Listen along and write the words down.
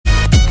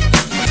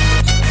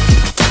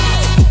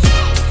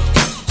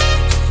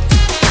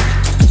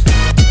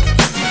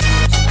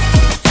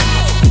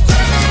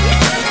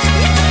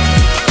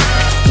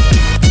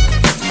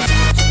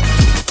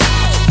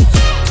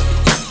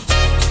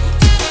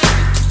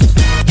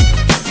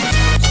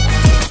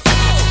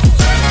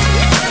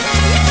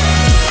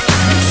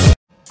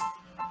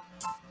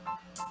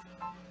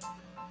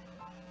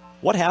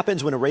What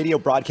happens when a radio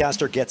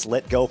broadcaster gets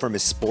let go from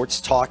his sports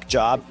talk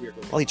job?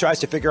 Well, he tries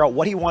to figure out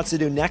what he wants to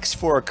do next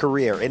for a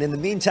career, and in the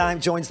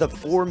meantime joins the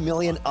 4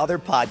 million other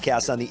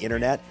podcasts on the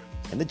internet,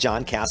 and the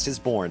John Cast is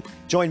born.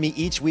 Join me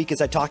each week as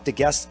I talk to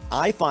guests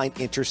I find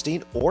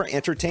interesting or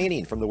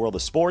entertaining from the world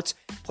of sports,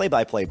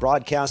 play-by-play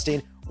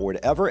broadcasting, or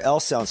whatever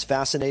else sounds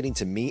fascinating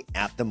to me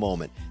at the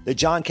moment. The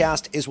John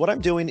Cast is what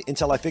I'm doing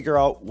until I figure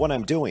out what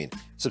I'm doing.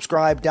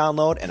 Subscribe,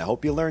 download, and I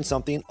hope you learn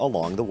something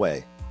along the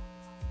way.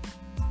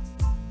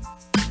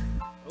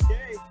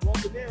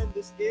 Welcome in.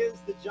 This is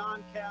the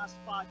John Cast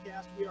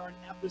podcast. We are on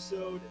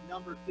episode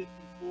number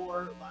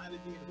 54, live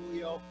with me and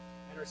Julio.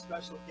 And our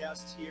special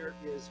guest here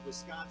is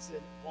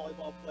Wisconsin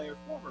volleyball player,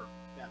 former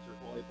Badger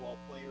volleyball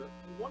player,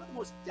 and one of the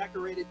most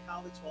decorated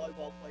college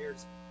volleyball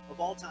players of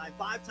all time.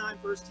 5-time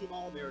first-team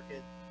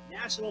All-American,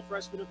 National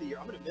Freshman of the Year.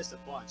 I'm going to miss a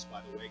bunch,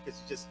 by the way,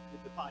 because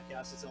the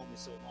podcast is only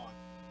so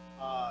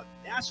long.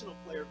 National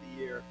Player of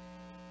the Year,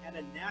 and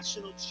a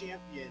national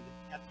champion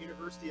at the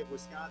University of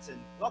Wisconsin.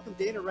 Welcome,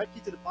 Dana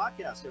Rettke, to the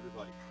podcast,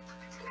 everybody.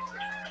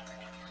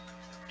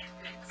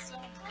 Thanks so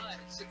much.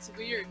 It's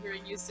weird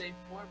hearing you say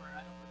former.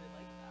 I don't really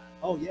like that.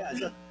 Oh,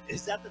 yeah.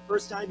 Is that the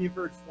first time you've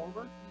heard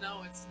former?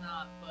 No, it's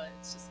not, but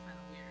it's just kind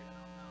of weird. I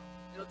don't know.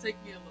 It'll take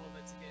me a little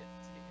bit to get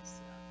used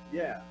to that.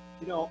 Yeah.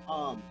 You know,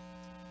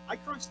 I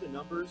crunched the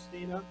numbers,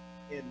 Dana,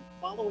 and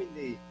following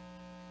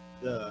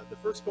the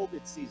first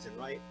COVID season,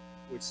 right,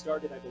 which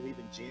started, I believe,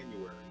 in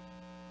January,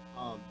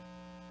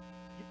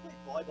 you played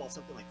volleyball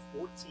something like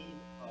 14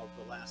 of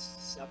the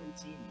last 17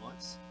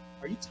 months.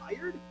 Are you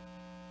tired?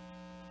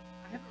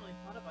 I haven't really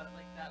thought about it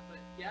like that, but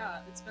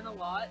yeah, it's been a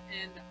lot,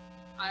 and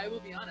I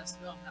will be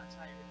honest, no, I'm not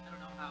tired. I don't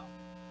know how.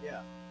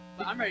 Yeah.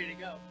 But I'm ready to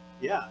go.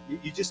 Yeah.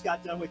 You just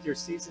got done with your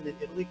season in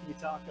Italy. Can you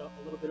talk a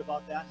little bit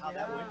about that, how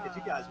that went? Because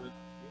you guys went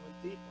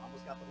deep,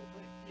 almost got the whole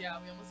thing. Yeah,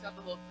 we almost got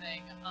the whole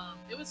thing.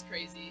 It was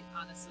crazy,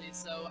 honestly.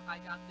 So I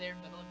got there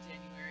middle of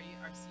January.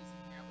 Our season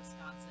here at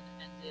Wisconsin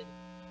ended,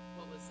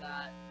 what was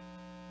that,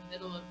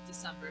 middle of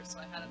December, so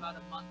I had about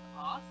a month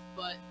off,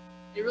 but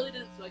it really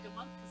didn't feel like a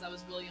month because I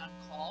was really on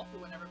call for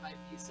whenever my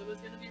visa was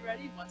going to be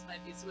ready. Once my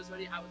visa was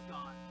ready, I was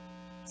gone.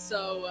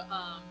 So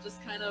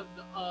just kind of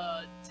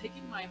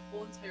taking my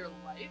whole entire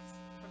life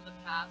from the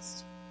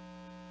past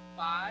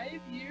 5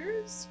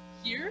 years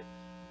here,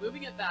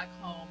 moving it back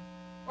home,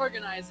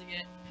 organizing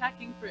it,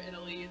 packing for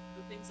Italy,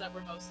 the things that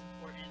were most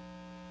important,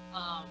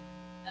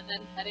 and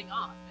then heading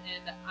off.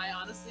 And I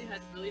honestly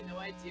had really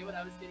no idea what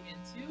I was getting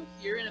into.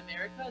 Here in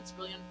America, it's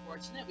really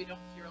unfortunate. We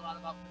don't hear a lot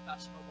about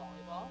professional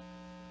volleyball.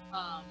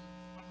 I'm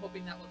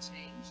hoping that will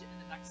change in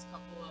the next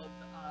couple of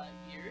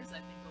years.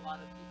 I think a lot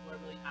of people are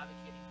really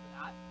advocating for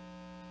that.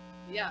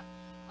 But yeah,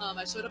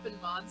 I showed up in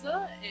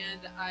Monza,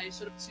 and I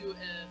showed up to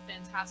a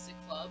fantastic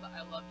club.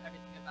 I loved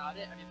everything about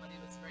it. Everybody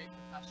was very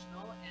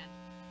professional, and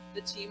the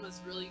team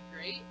was really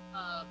great,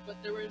 but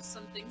there were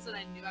some things that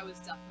I knew I was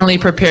definitely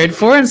prepared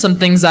for and some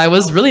things I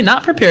was really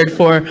not prepared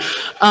for.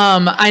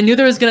 I knew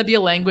there was going to be a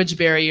language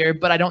barrier,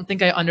 but I don't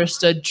think I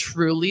understood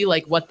truly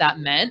like what that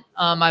meant.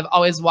 I've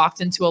always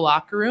walked into a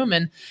locker room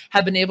and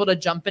have been able to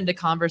jump into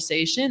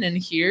conversation, and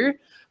here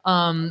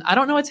I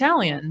don't know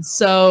Italian.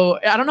 So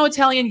I don't know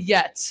Italian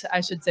yet, I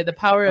should say. The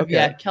power of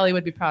yet. Kelly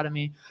would be proud of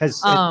me.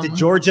 Did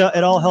Georgia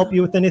at all help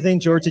you with anything?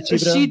 Georgia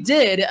Chibuda? She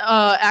did.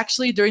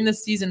 Actually, during the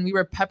season, we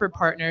were Pepper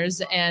partners.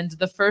 And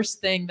the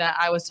first thing that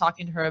I was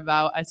talking to her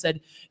about, I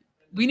said,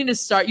 you need to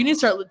start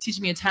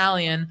teaching me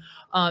Italian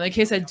in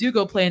case I do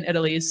go play in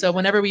Italy. So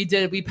whenever we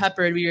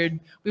peppered, we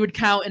would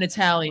count in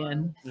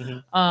Italian.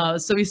 Mm-hmm.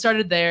 So we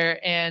started there.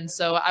 And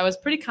so I was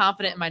pretty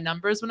confident in my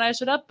numbers when I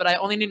showed up, but I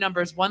only knew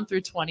numbers 1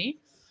 through 20.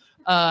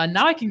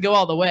 Now I can go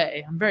all the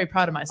way. I'm very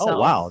proud of myself. Oh,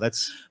 wow.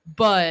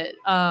 But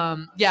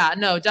yeah,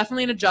 no,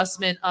 definitely an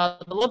adjustment.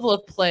 The level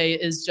of play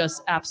is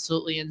just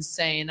absolutely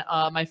insane.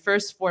 My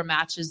first 4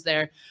 matches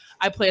there,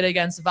 I played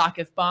against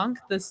Vakif Bank,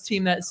 this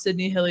team that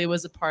Sydney Hilly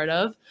was a part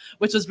of,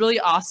 which was really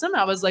awesome.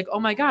 I was like, oh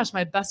my gosh,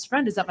 my best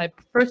friend is at my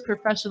first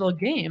professional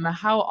game.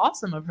 How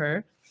awesome of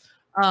her.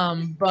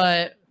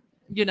 But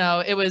you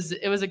know, it was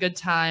a good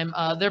time.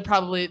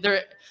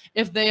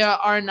 If they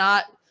are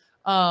not,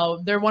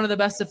 they're one of the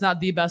best, if not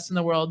the best in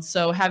the world.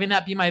 So having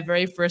that be my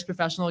very first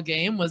professional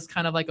game was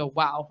kind of like a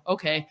wow.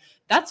 Okay,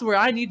 that's where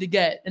I need to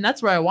get, and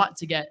that's where I want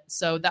to get.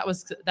 So that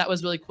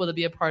was really cool to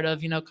be a part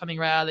of. You know, coming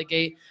right out of the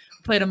gate.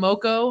 Played a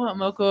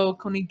Moko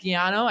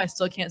Conigliano. I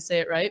still can't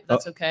say it right.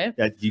 That's okay.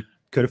 Yeah, you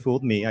could have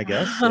fooled me, I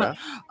guess. Yeah.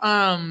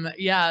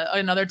 Yeah,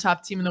 another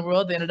top team in the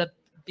world. They ended up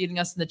beating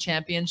us in the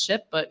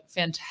championship, but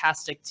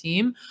fantastic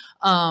team.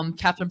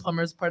 Catherine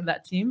Plummer is part of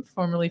that team,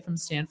 formerly from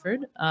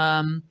Stanford,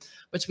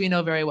 which we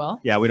know very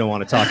well. Yeah, we don't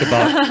want to talk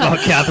about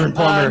Catherine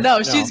Plummer.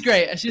 No, she's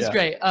great. She's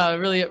great.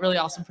 Really, really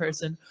awesome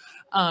person.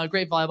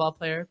 Great volleyball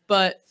player.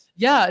 But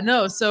yeah,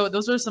 no. So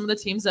those are some of the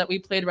teams that we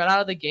played right out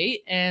of the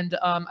gate. And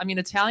I mean,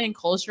 Italian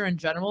culture in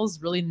general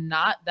is really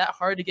not that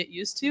hard to get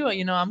used to.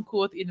 You know, I'm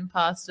cool with eating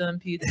pasta and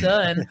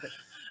pizza and,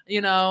 you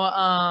know,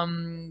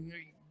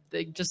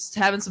 just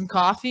having some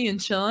coffee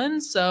and chilling.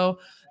 So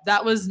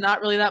that was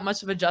not really that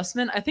much of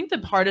adjustment. I think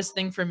the hardest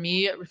thing for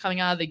me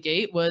coming out of the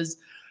gate was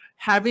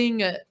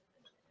having,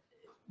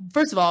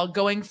 first of all,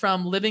 going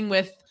from living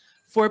with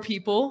 4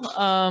 people.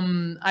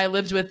 I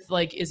lived with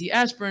like Izzy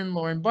Ashburn,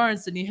 Lauren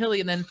Barnes, Sydney Hilly,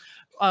 and then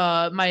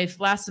my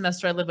last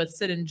semester I lived with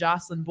Sid and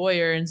Jocelyn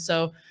Boyer. And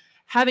so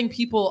having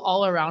people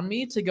all around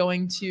me to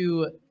going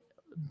to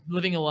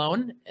living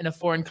alone in a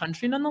foreign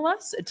country,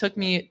 nonetheless, it took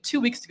me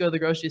 2 weeks to go to the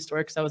grocery store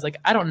because I was like,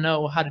 I don't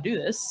know how to do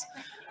this,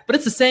 but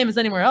it's the same as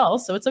anywhere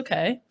else, so it's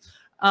okay.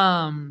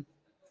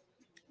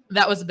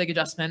 That was a big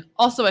adjustment.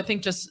 Also, I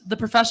think just the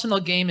professional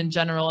game in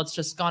general, it's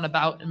just gone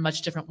about in a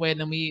much different way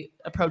than we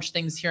approach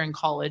things here in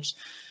college.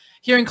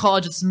 Here in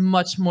college, it's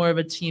much more of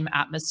a team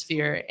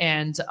atmosphere.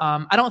 And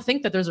I don't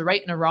think that there's a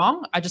right and a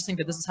wrong. I just think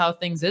that this is how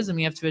things is and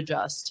we have to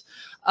adjust.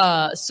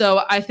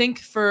 So I think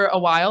for a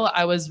while,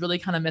 I was really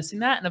kind of missing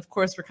that. And of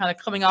course, we're kind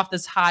of coming off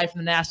this high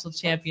from the national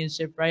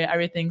championship, right?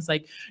 Everything's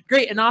like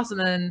great and awesome.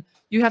 And then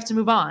you have to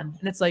move on.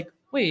 And it's like,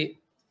 wait,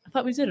 I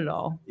thought we did it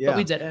all, but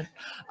we didn't.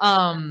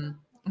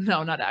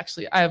 No, not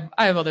actually. I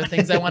have other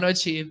things I want to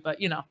achieve,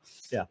 but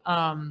Yeah.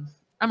 I'm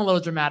a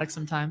little dramatic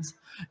sometimes.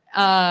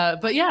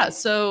 But yeah,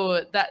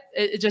 so that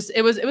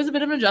it was a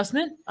bit of an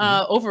adjustment.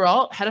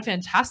 Overall, had a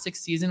fantastic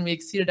season. We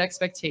exceeded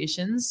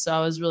expectations, so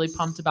I was really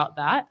pumped about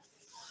that.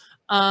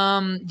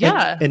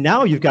 And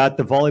now you've got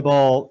the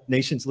Volleyball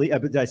Nations League.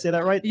 Did I say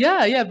that right?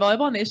 Yeah.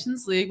 Volleyball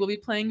Nations League. We'll be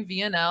playing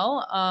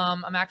VNL.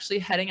 I'm actually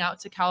heading out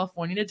to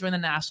California to join the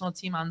national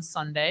team on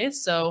Sunday.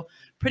 So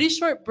pretty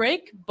short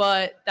break,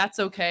 but that's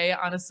okay.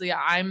 Honestly,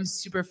 I'm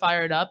super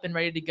fired up and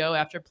ready to go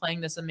after playing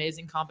this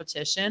amazing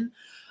competition.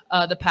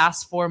 The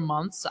past 4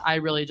 months, I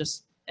really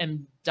just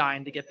am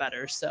dying to get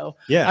better. So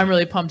I'm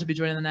really pumped to be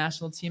joining the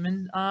national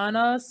team on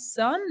a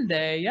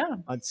Sunday. Yeah.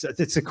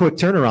 It's a quick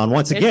turnaround.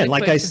 Once again,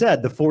 like I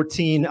said, the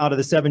 14 out of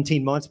the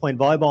 17 months playing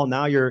volleyball.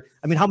 Now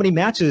how many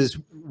matches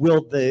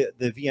will the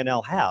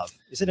VNL have?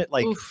 Isn't it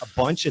like a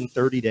bunch in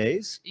 30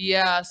 days?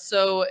 Yeah.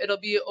 So it'll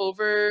be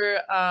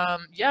over,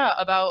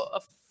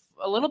 about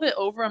a little bit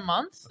over a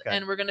month. Okay.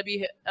 And we're going to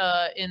be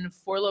in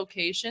 4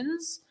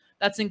 locations.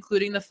 That's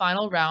including the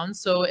final round.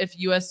 So if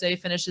USA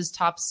finishes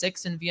top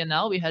 6 in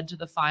VNL, we head to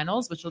the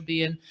finals, which will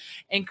be in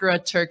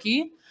Ankara,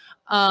 Turkey.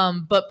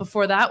 But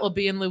before that, we'll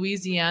be in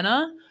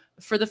Louisiana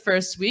for the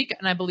first week.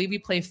 And I believe we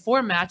play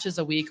 4 matches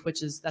a week,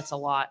 that's a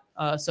lot.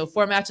 So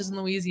 4 matches in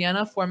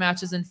Louisiana, 4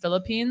 matches in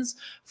Philippines,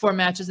 4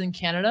 matches in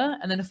Canada.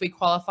 And then if we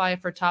qualify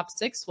for top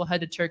 6, we'll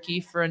head to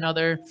Turkey for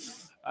another,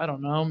 I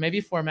don't know,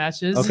 maybe 4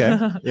 matches. Okay.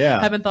 Yeah.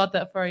 Haven't thought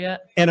that far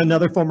yet. And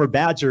another former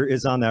Badger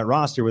is on that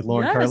roster with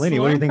Lauren Carlini.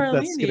 What do you think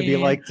that's going to be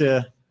like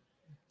to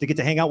get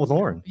to hang out with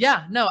Lauren?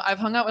 Yeah, no, I've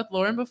hung out with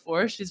Lauren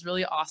before. She's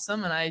really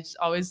awesome. And I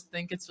always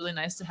think it's really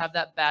nice to have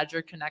that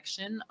Badger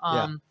connection.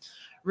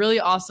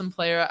 Really awesome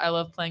player. I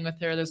love playing with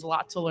her. There's a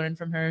lot to learn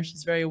from her.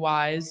 She's very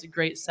wise, a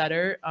great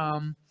setter.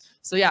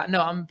 So yeah,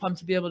 no, I'm pumped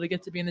to be able to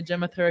get to be in the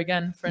gym with her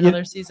again for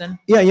another season.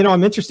 Yeah,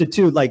 I'm interested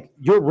too. Like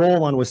your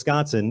role on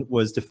Wisconsin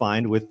was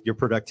defined with your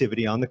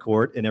productivity on the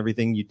court and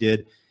everything you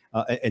did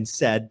and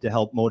said to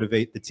help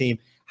motivate the team.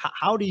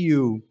 How do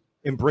you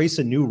embrace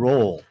a new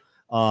role?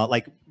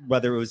 Like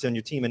whether it was on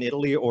your team in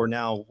Italy or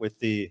now with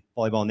the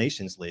Volleyball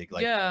Nations League,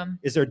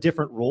 is there a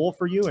different role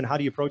for you and how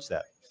do you approach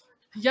that?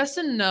 Yes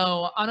and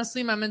no.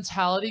 Honestly, my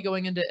mentality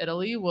going into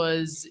Italy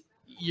was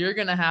you're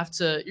gonna have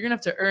to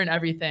earn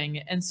everything.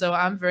 And so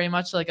I'm very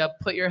much like a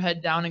put your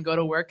head down and go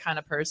to work kind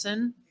of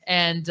person.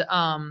 And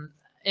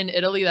in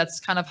Italy, that's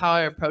kind of how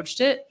I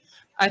approached it.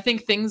 I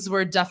think things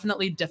were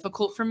definitely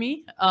difficult for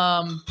me.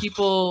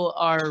 People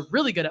are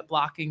really good at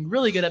blocking,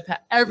 really good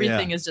at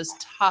everything is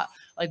just top,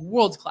 like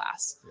world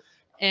class.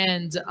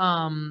 And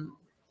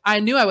I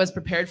knew I was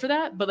prepared for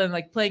that, but then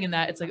like playing in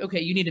that, it's like,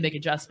 okay, you need to make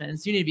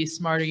adjustments. You need to be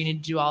smarter. You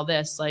need to do all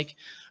this. Like,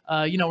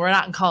 we're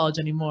not in college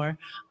anymore.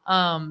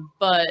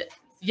 But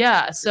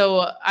yeah,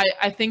 so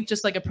I think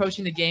just like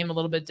approaching the game a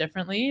little bit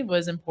differently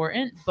was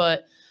important.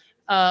 But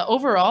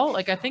overall,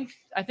 like I think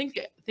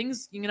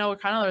things, are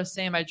kind of the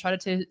same. I try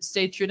to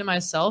stay true to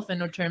myself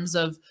in terms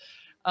of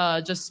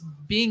just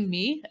being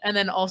me, and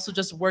then also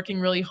just working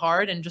really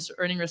hard and just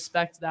earning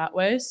respect that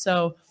way.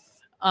 So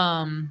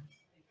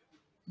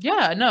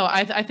yeah, no,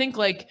 I think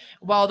like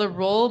while the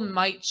role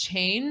might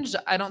change,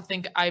 I don't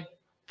think I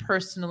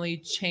personally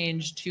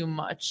changed too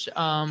much.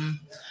 I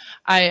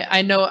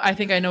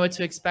think I know what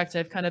to expect.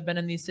 I've kind of been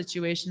in these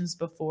situations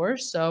before.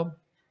 So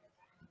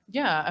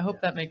yeah, I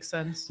hope that makes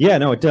sense. Yeah,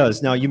 no, it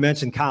does. Now you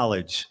mentioned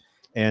college,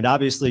 and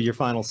obviously your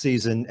final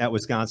season at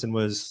Wisconsin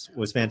was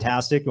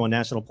fantastic. You won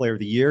National Player of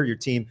the Year. Your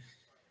team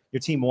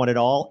won it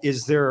all.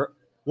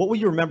 What will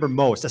you remember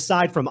most,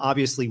 aside from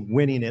obviously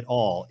winning it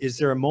all? Is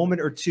there a moment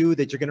or two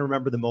that you're going to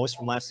remember the most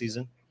from last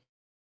season?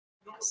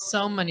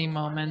 So many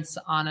moments,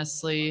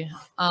 honestly.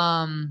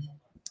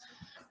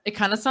 It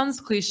kind of sounds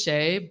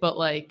cliche, but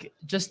like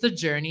just the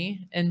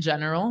journey in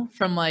general,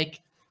 from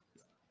like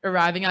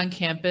arriving on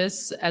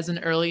campus as an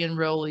early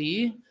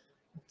enrollee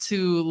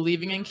to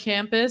leaving in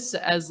campus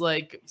as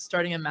like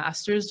starting a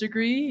master's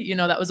degree,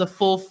 that was a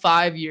full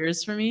 5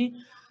 years for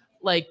me.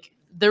 Like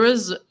there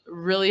was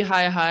really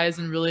high highs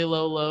and really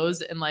low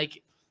lows. And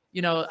like,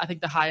 I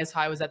think the highest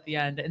high was at the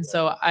end. And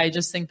so I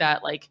just think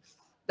that like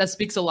that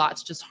speaks a lot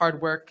to just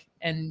hard work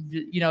and,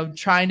 you know,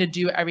 trying to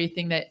do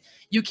everything that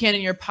you can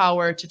in your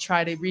power to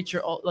try to reach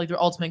your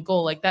ultimate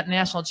goal. Like that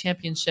national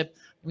championship,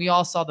 we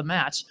all saw the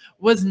match,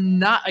 was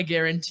not a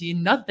guarantee.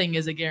 Nothing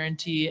is a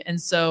guarantee.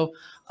 And so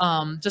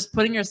just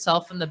putting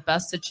yourself in the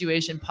best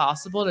situation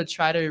possible to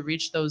try to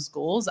reach those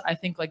goals, I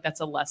think like that's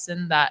a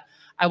lesson that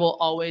I will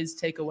always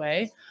take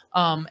away.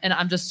 And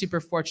I'm just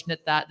super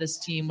fortunate that this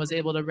team was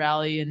able to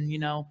rally and, you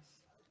know,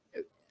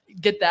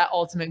 get that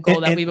ultimate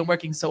goal that we've been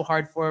working so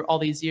hard for all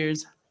these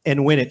years.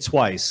 And win it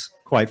twice,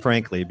 quite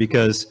frankly,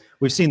 because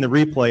we've seen the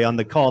replay on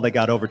the call that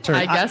got overturned.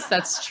 I guess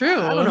that's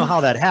true. I don't know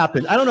how that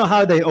happened. I don't know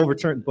how they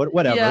overturned, but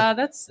whatever. Yeah,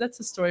 that's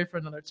a story for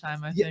another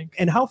time, I think.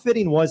 And how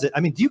fitting was it?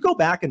 I mean, do you go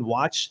back and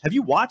watch? Have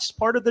you watched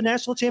part of the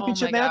national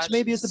championship match?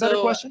 Maybe is the better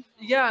question.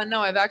 Yeah, no,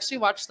 I've actually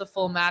watched the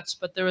full match,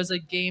 but there was a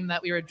game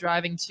that we were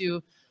driving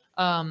to.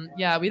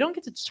 We don't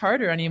get to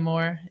charter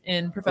anymore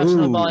in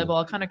professional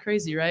volleyball. Kind of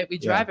crazy, right? We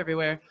drive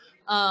everywhere.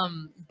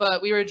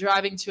 But we were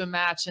driving to a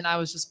match and I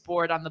was just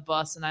bored on the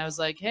bus and I was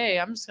like, hey,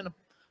 I'm just going to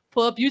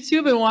pull up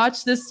YouTube and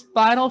watch this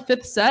final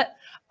 5th set.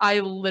 I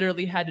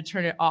literally had to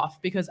turn it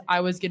off because I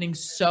was getting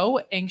so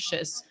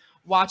anxious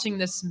watching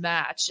this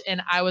match.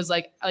 And I was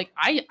like,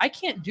 I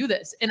can't do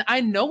this. And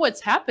I know what's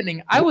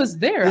happening. I was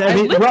there. I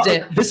lived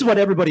it. This is what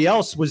everybody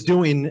else was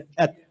doing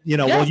at,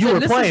 while you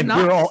were playing,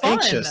 we were all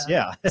anxious.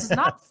 Yeah. This is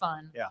not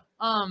fun. Yeah.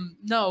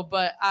 No,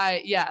 but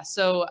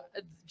so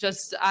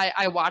just,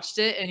 I watched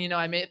it and,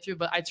 I made it through,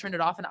 but I turned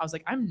it off and I was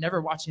like, I'm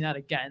never watching that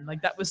again.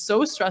 Like that was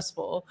so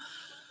stressful.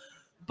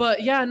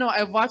 But yeah, no,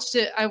 I watched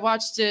it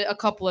a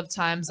couple of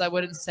times. I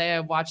wouldn't say I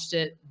watched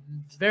it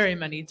very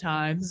many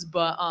times,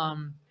 but,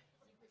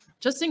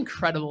 just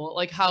incredible,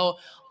 like how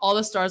all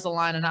the stars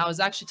align. And I was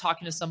actually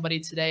talking to somebody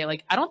today.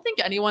 Like, I don't think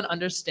anyone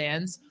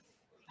understands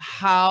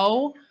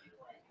how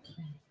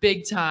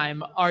big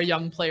time our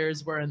young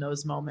players were in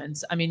those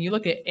moments. I mean, you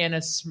look at Anna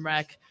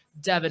Smrek,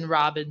 Devin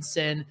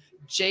Robinson,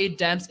 Jade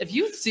Demps. If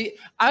you see,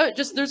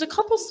 there's a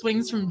couple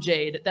swings from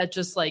Jade that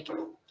just like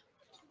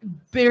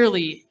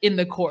barely in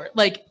the court,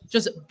 like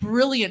just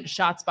brilliant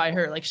shots by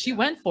her. Like she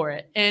went for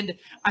it. And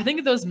I think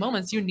at those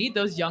moments you need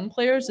those young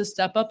players to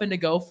step up and to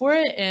go for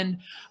it. And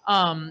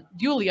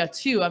Yulia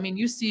too. I mean,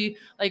 you see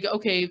like,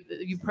 okay,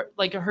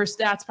 like her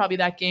stats probably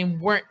that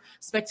game weren't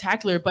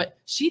spectacular, but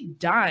she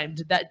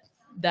dimed that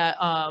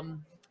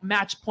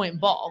match point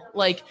ball,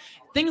 like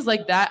things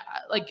like that.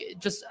 Like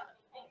just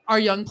our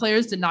young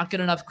players did not get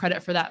enough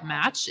credit for that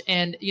match.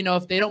 And,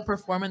 if they don't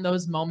perform in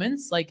those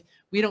moments, like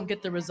we don't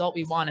get the result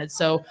we wanted.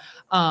 So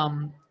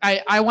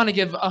I want to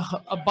give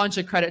a bunch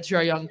of credit to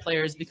our young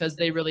players because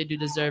they really do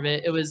deserve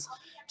it. It was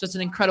just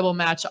an incredible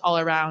match all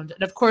around.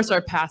 And of course,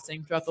 our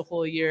passing throughout the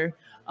whole year.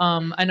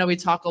 I know we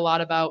talk a lot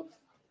about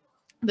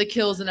the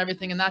kills and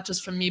everything, and not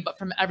just from me, but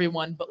from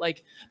everyone, but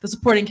like the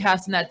supporting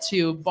cast in that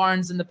too.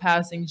 Barnes in the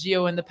passing,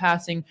 Gio in the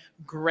passing,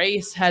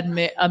 Grace had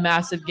a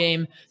massive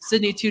game.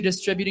 Sydney too,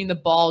 distributing the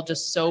ball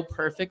just so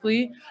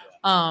perfectly.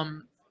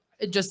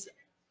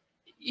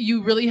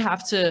 You really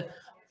have to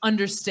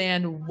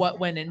understand what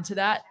went into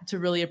that to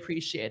really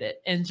appreciate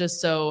it. And just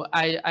so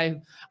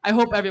I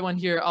hope everyone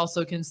here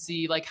also can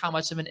see like how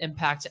much of an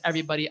impact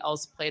everybody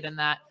else played in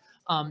that.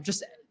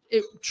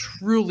 It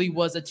truly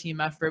was a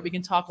team effort. We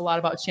can talk a lot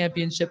about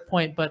championship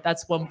point, but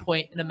that's one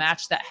point in a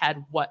match that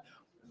had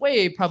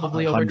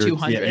probably over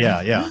 200.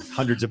 Yeah.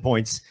 Hundreds of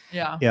points.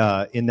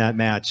 Yeah. In that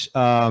match.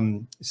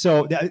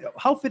 So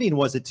how fitting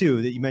was it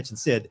too, that you mentioned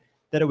Sid,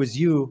 that it was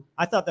you.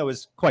 I thought that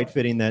was quite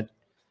fitting that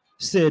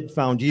Sid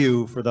found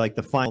you for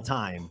the final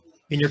time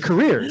in your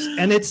careers.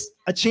 And it's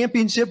a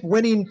championship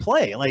winning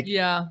play. Like,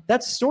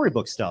 that's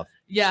storybook stuff.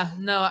 Yeah,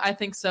 no, I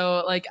think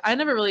so. Like, I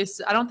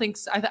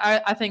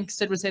think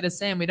Sid would say the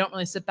same. We don't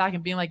really sit back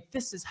and be like,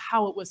 this is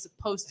how it was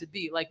supposed to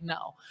be. Like,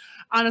 no,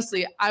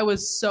 honestly, I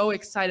was so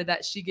excited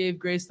that she gave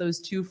Grace those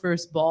 2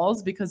 first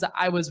balls because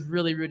I was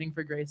really rooting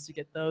for Grace to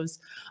get those.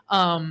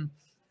 But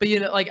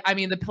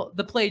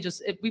the play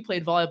we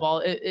played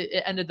volleyball.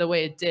 It ended the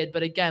way it did.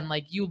 But again,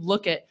 like you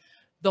look at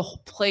the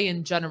play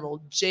in general,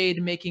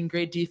 Jade making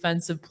great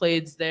defensive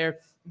plays there.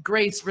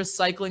 Grace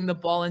recycling the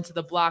ball into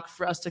the block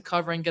for us to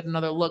cover and get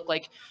another look,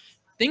 like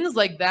things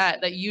like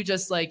that you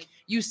just like,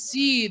 you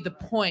see the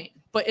point,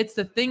 but it's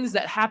the things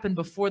that happen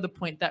before the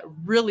point that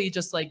really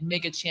just like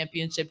make a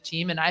championship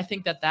team. And I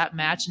think that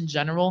match in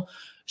general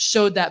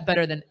showed that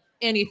better than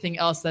anything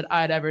else that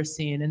I'd ever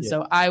seen. And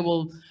so I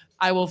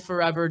will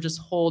forever just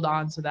hold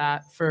on to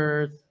that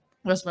for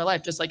the rest of my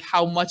life, just like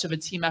how much of a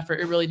team effort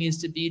it really needs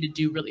to be to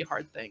do really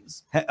hard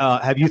things.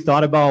 Have you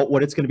thought about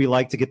what it's going to be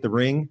like to get the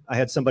ring? I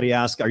had somebody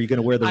ask, are you going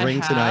to wear the ring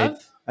tonight?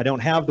 I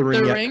don't have the ring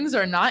yet. The rings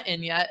are not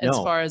in yet, as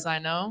far as I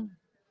know.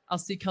 I'll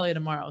see Kelly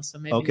tomorrow, so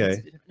maybe.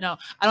 Okay. No,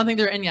 I don't think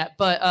they're in yet,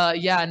 but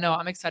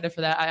I'm excited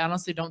for that. I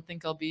honestly don't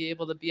think I'll be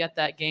able to be at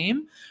that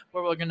game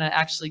where we're going to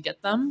actually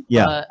get them.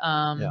 Yeah.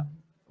 But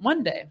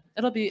one day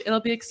it'll be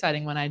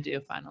exciting when I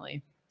do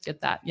finally get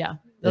that. Yeah.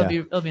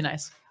 It'll be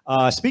nice.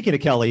 Speaking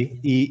of Kelly,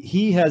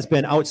 he has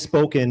been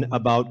outspoken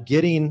about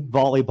getting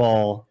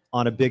volleyball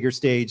on a bigger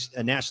stage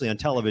nationally on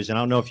television. I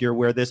don't know if you're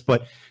aware of this,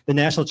 but the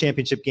national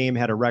championship game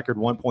had a record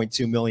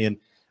 1.2 million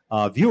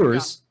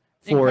viewers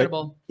for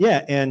Incredible. it.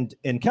 Yeah,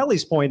 and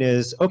Kelly's point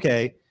is,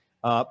 okay,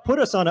 put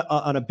us on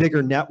a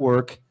bigger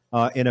network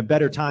in a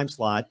better time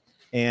slot,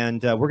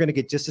 and we're going to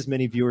get just as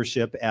many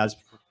viewership as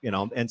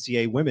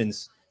NCAA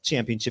women's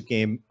championship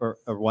game or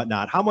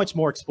whatnot. How much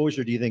more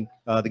exposure do you think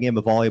the game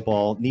of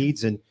volleyball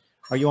needs? And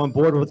are you on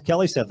board with what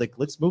Kelly said? Like,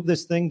 let's move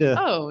this thing to.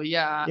 Oh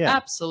yeah,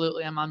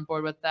 absolutely. I'm on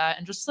board with that.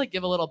 And just to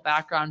give a little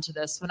background to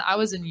this, when I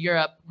was in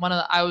Europe,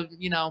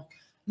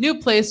 new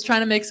place,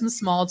 trying to make some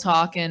small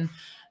talk, and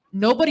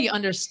nobody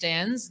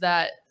understands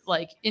that.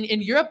 Like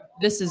in Europe,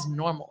 this is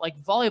normal. Like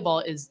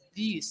volleyball is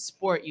the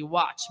sport you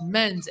watch,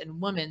 men's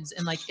and women's,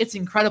 and like it's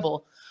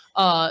incredible.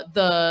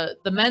 The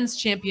men's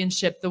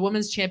championship, the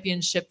women's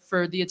championship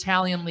for the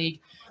Italian league.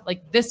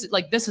 This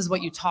is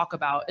what you talk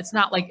about. It's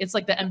not like it's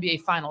like the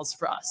NBA finals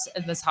for us.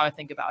 And that's how I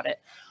think about it.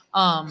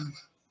 And,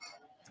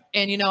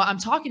 I'm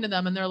talking to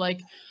them and they're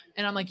like,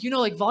 and I'm like,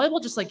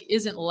 volleyball just like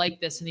isn't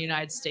like this in the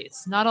United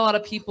States. Not a lot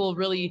of people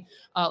really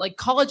like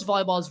college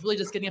volleyball is really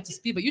just getting up to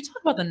speed. But you talk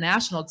about the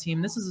national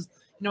team. This is,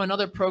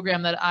 another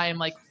program that I am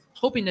like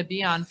hoping to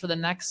be on for the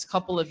next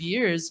couple of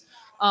years.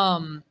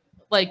 They're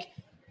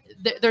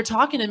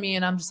talking to me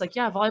and I'm just like,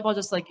 yeah, volleyball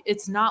just like,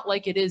 it's not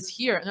like it is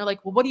here. And they're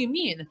like, well, what do you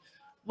mean?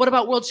 What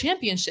about world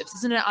championships?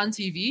 Isn't it on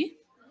TV?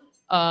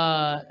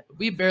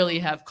 We barely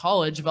have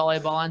college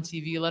volleyball on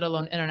TV, let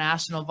alone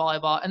international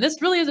volleyball. And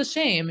this really is a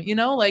shame,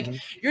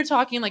 You're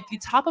talking like the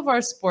top of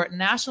our sport,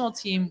 national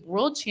team,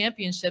 world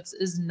championships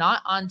is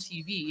not on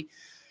TV.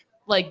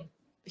 Like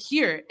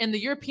here, and the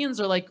Europeans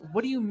are like,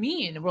 what do you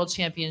mean world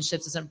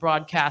championships isn't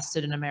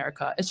broadcasted in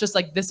America? It's just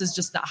like, this is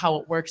just not how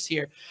it works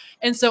here.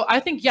 And so I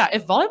think,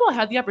 if volleyball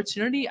had the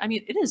opportunity,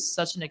 it is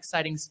such an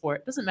exciting sport.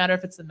 It doesn't matter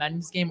if it's the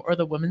men's game or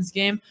the women's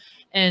game.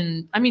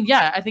 And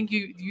I think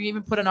you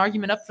even put an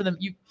argument up for them.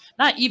 You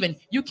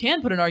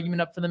can put an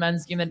argument up for the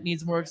men's game that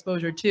needs more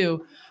exposure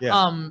too.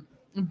 Yeah.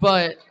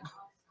 But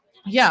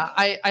yeah,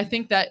 I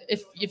think that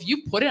if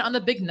you put it on the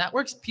big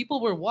networks,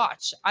 people will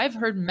watch. I've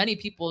heard many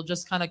people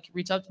just kind of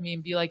reach out to me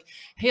and be like,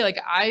 hey, like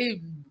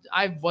I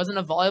wasn't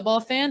a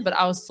volleyball fan, but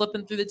I was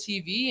flipping through the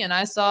TV and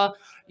I saw,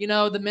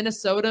 the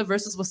Minnesota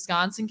versus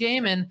Wisconsin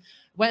game and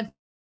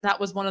that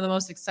was one of the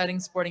most exciting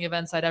sporting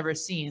events I'd ever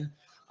seen.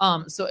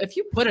 So if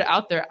you put it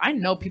out there, I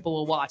know people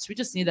will watch. We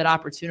just need that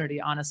opportunity,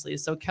 honestly.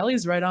 So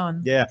Kelly's right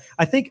on. Yeah,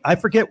 I don't think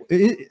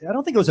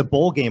it was a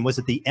bowl game. Was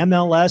it the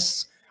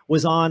MLS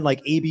was on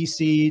like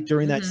ABC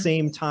during that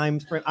same time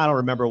frame? I don't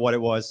remember what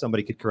it was.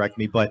 Somebody could correct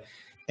me,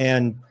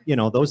 and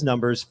those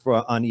numbers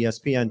on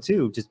ESPN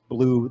too just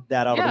blew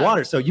that out of the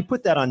water. So you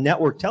put that on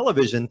network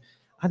television,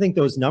 I think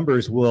those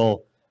numbers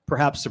will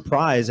perhaps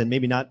surprise, and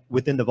maybe not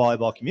within the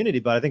volleyball community,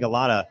 but I think a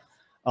lot of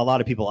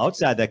people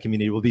outside that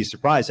community will be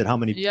surprised at how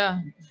many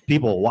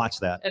people will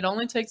watch that. It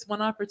only takes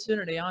one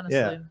opportunity,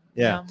 honestly.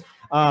 Yeah.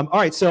 All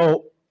right.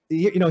 So,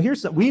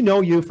 we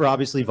know you for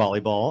obviously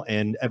volleyball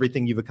and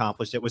everything you've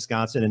accomplished at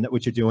Wisconsin and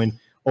what you're doing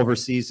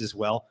overseas as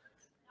well.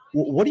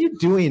 What are you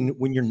doing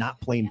when you're not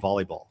playing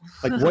volleyball?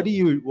 Like, what do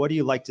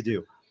you like to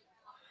do?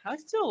 I like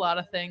to do a lot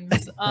of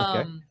things.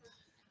 Okay.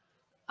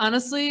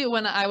 Honestly,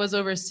 when I was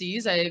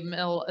overseas,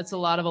 it's a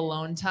lot of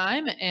alone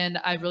time, and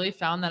I really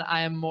found that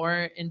I am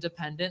more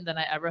independent than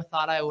I ever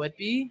thought I would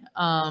be.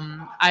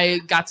 I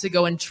got to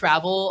go and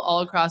travel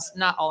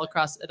not all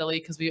across Italy,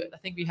 because I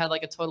think we had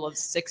like a total of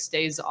 6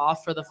 days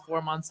off for the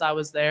 4 months I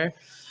was there.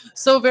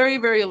 So very,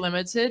 very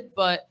limited,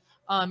 but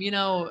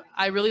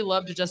I really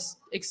love to just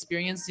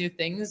experience new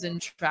things and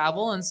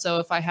travel. And so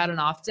if I had an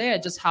off day,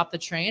 I'd just hop the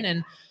train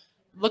and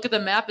look at the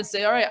map and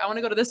say, all right, I want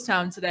to go to this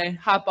town today,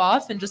 hop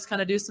off and just kind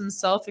of do some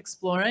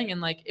self-exploring. And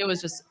like, it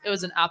was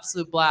an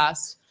absolute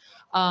blast.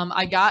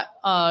 I got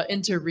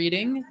into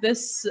reading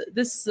this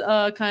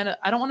kind of,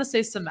 I don't want to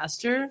say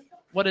semester.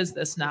 What is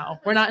this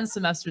now? We're not in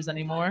semesters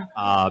anymore.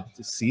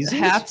 Seasons?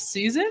 Half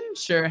season?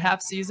 Sure.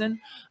 Half season.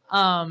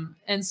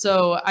 And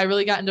so I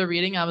really got into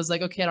reading. I was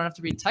like, okay, I don't have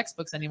to read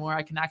textbooks anymore.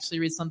 I can actually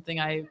read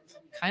something I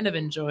kind of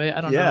enjoy.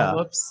 I don't know.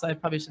 Whoops. I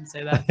probably shouldn't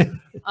say that.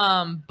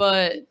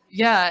 But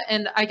yeah.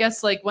 And I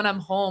guess like when I'm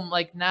home,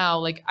 like now,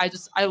 like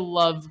I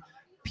love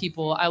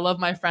people. I love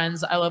my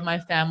friends. I love my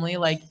family.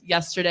 Like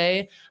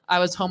yesterday I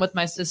was home with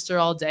my sister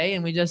all day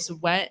and we just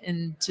went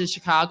into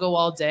Chicago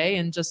all day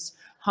and just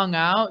hung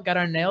out, got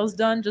our nails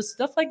done, just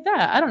stuff like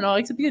that. I don't know. I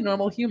like to be a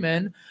normal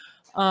human.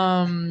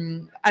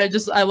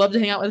 I love to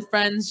hang out with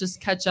friends, just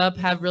catch up,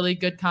 have really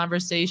good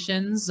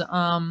conversations.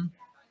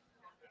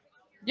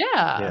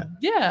 Yeah.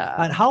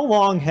 And how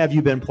long have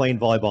you been playing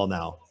volleyball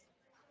now?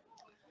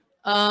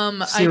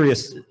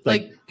 Serious,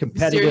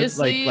 competitive,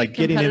 like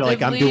getting into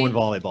like I'm doing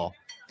volleyball.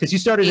 Because you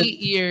started 8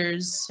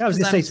 years. I was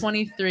going to say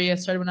 23. I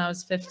started when I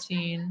was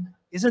 15.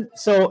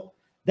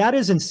 That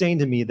is insane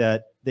to me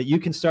that you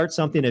can start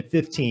something at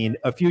 15,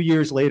 a few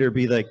years later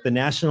be like the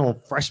national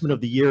freshman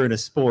of the year in a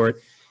sport,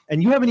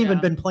 and you haven't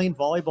even been playing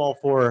volleyball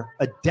for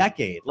a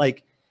decade.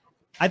 Like,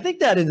 I think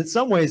that in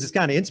some ways is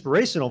kind of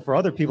inspirational for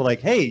other people.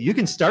 Like, hey, you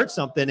can start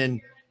something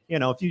and,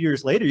 a few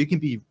years later you can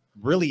be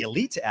really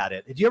elite at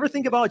it. Did you ever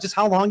think about just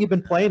how long you've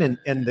been playing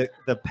and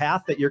the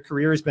path that your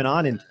career has been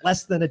on in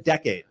less than a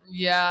decade?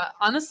 Yeah,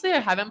 honestly, I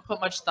haven't put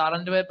much thought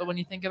into it, but when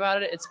you think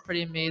about it, it's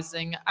pretty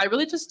amazing. I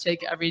really just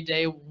take every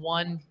day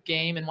one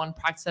game and one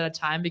practice at a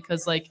time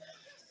because, like,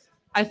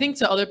 I think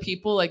to other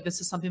people, like, this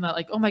is something that,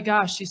 like, oh my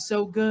gosh, she's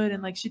so good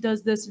and like she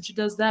does this and she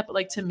does that. But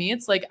like to me,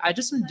 it's like I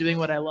just am doing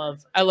what I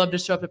love. I love to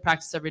show up at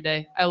practice every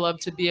day. I love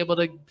to be able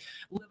to live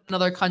in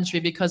another country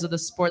because of the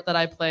sport that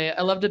I play.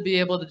 I love to be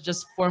able to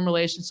just form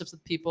relationships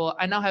with people.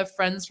 I now have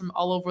friends from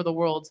all over the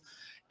world.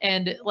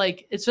 And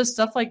like it's just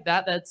stuff like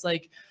that that's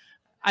like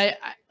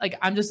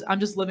I'm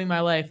just living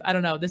my life. I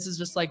don't know. This is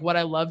just like what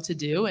I love to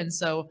do. And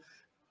so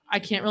I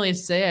can't really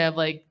say I have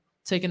like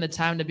taken the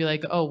time to be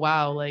like, oh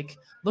wow, like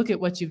look at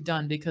what you've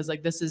done, because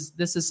like this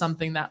is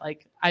something that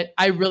like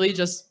I really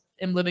just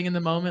am living in the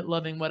moment,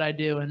 loving what I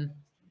do. And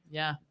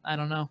yeah, I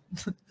don't know.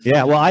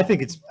 Yeah, well, I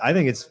think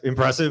it's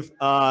impressive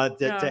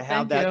to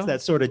have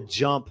that sort of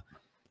jump.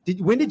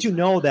 When did you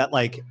know that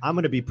like I'm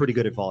going to be pretty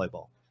good at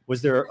volleyball?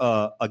 Was there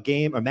a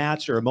game, a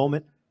match, or a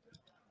moment?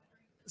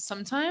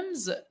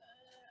 Sometimes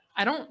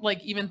I don't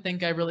like even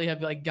think I really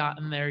have like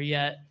gotten there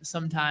yet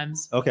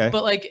sometimes. Okay.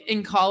 But like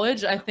in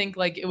college, I think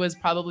like it was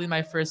probably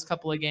my first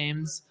couple of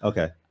games.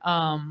 Okay.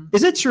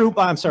 Is it true?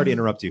 I'm sorry to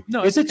interrupt you.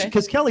 No, is it okay.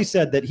 because Kelly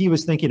said that he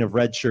was thinking of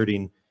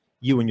redshirting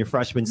you in your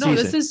freshman season?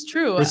 No, this is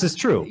true. This is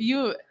true.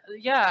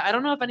 Yeah, I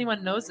don't know if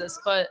anyone knows this,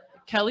 but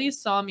Kelly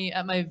saw me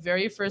at my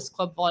very first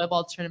club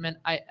volleyball tournament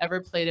I ever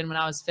played in when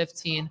I was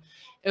 15.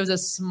 It was a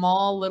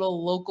small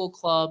little local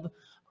club.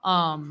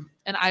 And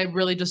I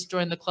really just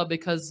joined the club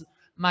because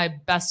my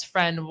best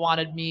friend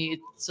wanted me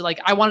to, like,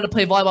 I wanted to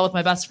play volleyball with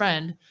my best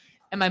friend.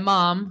 And my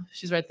mom,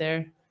 she's right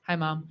there. Hi,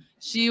 Mom.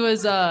 She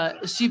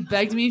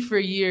begged me for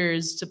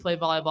years to play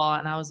volleyball.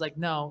 And I was like,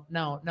 no.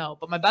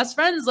 But my best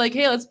friend's like,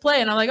 hey, let's play.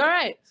 And I'm like, all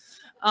right.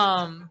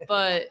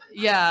 But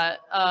yeah,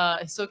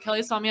 so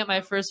Kelly saw me at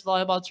my first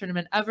volleyball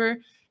tournament ever.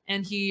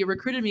 And he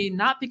recruited me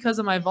not because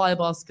of my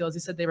volleyball skills. He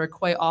said they were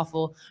quite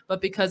awful, but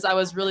because I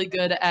was really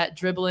good at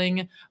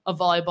dribbling a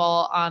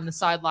volleyball on the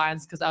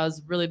sidelines because I was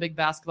a really big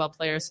basketball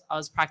player. So I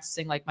was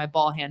practicing like my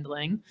ball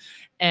handling.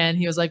 And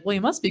he was like, well,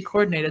 you must be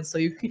coordinated. So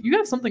you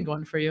have something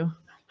going for you.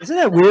 Isn't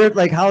that weird?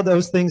 Like how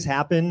those things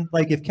happen?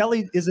 Like if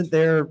Kelly isn't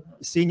there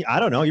seeing you, I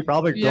don't know, you're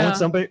probably going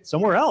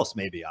somewhere else.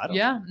 Maybe. I don't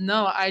know.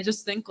 No, I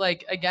just think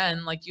like,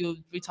 again, like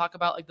we talk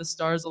about like the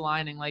stars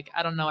aligning. Like,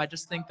 I don't know. I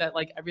just think that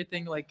like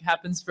everything like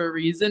happens for a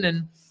reason.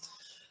 And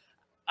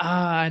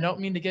I don't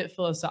mean to get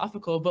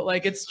philosophical, but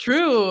like, it's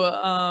true.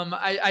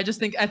 I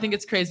think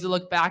it's crazy to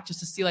look back just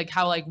to see like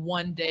how like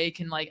one day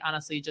can like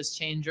honestly just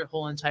change your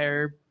whole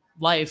entire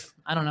life.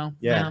 I don't know.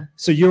 Yeah.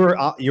 So you're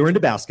into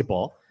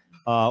basketball.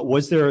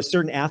 Was there a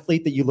certain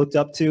athlete that you looked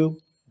up to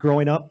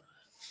growing up?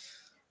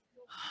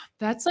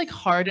 That's like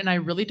hard. And I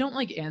really don't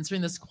like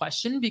answering this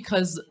question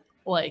because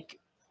like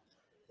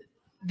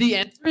the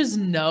answer is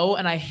no.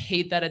 And I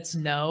hate that it's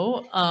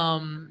no.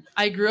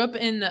 I grew up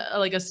in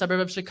like a suburb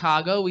of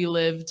Chicago. We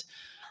lived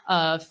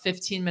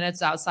 15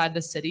 minutes outside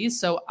the city.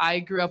 So I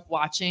grew up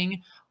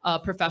watching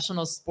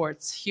professional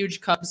sports, huge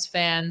Cubs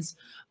fans,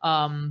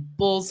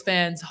 Bulls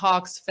fans,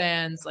 Hawks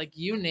fans, like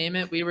you name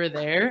it, we were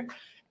there.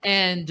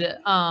 And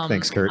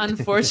thanks, Kurt.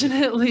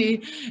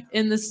 Unfortunately,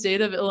 in the state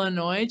of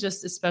Illinois,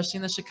 just especially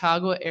in the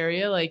Chicago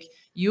area, like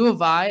U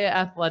of I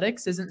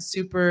athletics isn't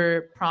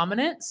super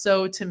prominent.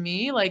 So to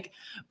me, like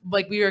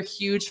we are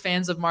huge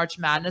fans of March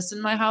Madness in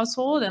my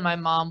household, and my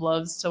mom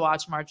loves to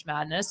watch March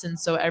Madness. And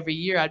so every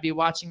year I'd be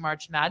watching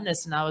March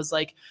Madness, and I was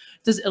like,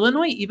 does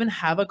Illinois even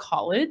have a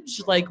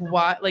college? Like,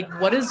 why? Like,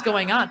 what is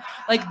going on?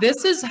 Like,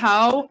 this is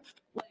how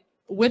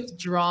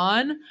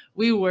withdrawn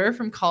we were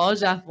from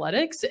college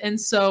athletics. And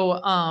so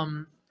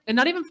and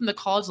not even from the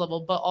college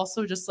level, but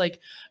also just like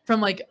from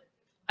like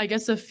I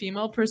guess a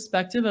female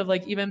perspective of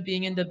like even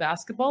being into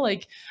basketball,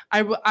 like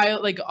I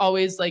like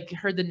always like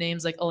heard the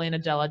names like Elena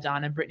Delle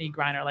Donne and Brittany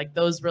Griner, like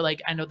those were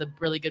like I know the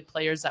really good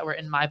players that were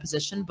in my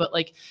position. But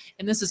like,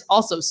 and this is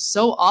also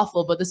so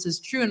awful, but this is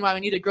true and why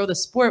we need to grow the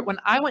sport. When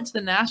I went to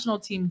the national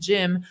team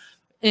gym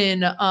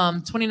in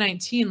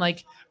 2019,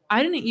 like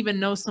I didn't even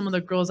know some of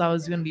the girls I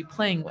was going to be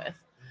playing with.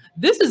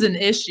 This is an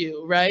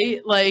issue,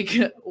 right? Like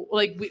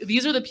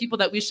these are the people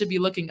that we should be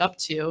looking up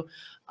to.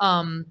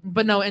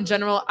 But no, in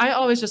general, I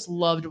always just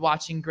loved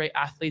watching great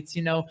athletes.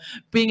 You know,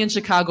 being in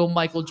Chicago,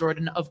 Michael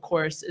Jordan, of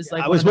course, is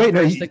like one of the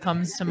first that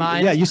comes to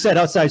mind. Yeah, you said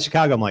outside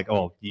Chicago. I'm like,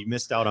 oh, you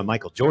missed out on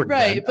Michael Jordan.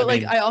 Right, then.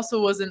 but I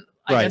also wasn't,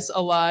 I guess,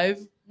 alive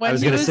when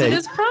he was in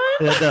his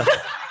prime.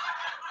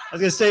 I was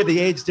going to say the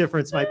age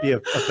difference might be a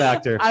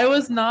factor. I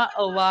was not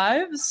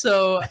alive.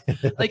 So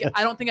like,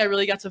 I don't think I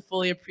really got to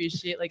fully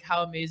appreciate like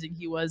how amazing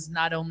he was,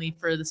 not only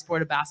for the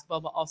sport of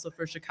basketball, but also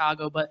for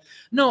Chicago. But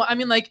no, I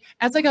mean, like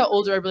as I got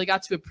older, I really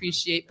got to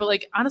appreciate, but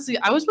like, honestly,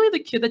 I was really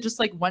the kid that just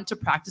like went to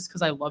practice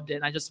because I loved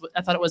it. And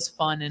I thought it was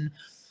fun. And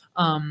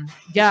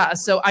yeah,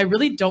 so I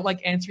really don't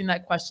like answering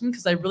that question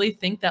because I really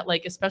think that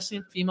like, especially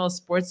in female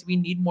sports, we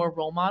need more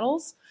role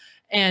models.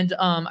 And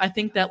I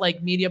think that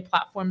like media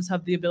platforms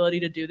have the ability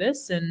to do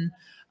this. And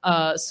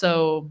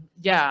so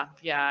yeah,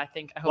 I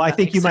think. I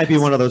think you might be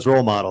one of those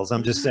role models.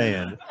 I'm just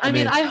saying. I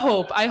mean, I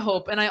hope,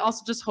 and I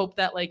also just hope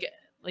that like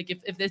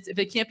if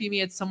it can't be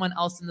me, it's someone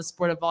else in the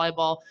sport of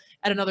volleyball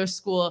at another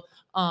school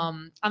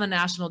on the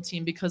national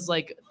team, because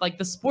like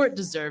the sport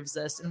deserves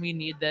this and we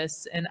need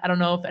this. And I don't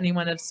know if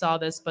anyone have saw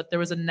this, but there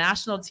was a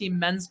national team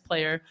men's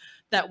player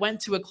that went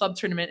to a club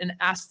tournament and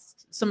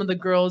asked some of the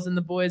girls and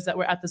the boys that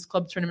were at this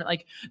club tournament,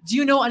 like, do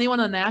you know anyone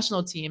on the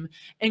national team?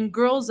 And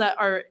girls that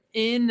are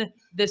in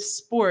this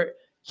sport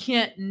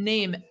can't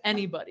name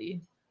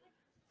anybody.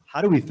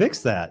 How do we fix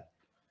that?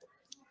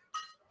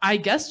 I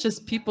guess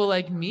just people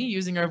like me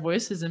using our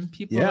voices and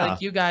people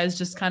like you guys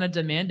just kind of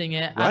demanding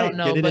it. Right. I don't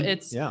know, but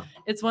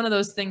it's one of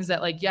those things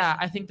that like, yeah,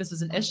 I think this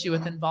is an issue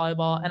within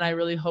volleyball, and I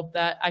really hope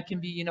that I can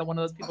be, one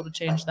of those people to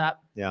change that.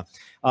 Yeah.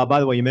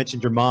 By the way, you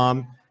mentioned your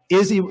mom.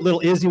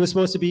 Little Izzy was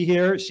supposed to be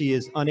here. She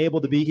is unable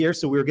to be here,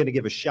 so we were going to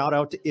give a shout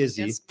out to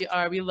Izzy. Yes, we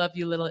are. We love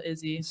you, little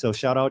Izzy. So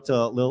shout out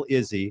to little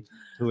Izzy,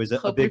 who is a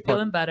big part.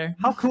 Feeling better.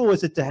 How cool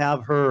is it to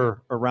have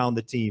her around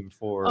the team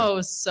for?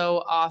 Oh,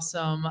 so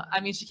awesome. I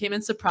mean, she came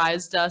and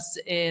surprised us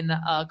in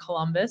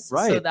Columbus.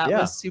 Right. So that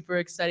was super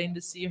exciting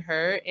to see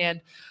her.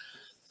 And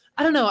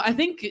I don't know, I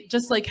think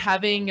just like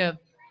having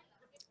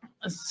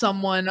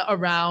someone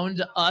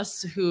around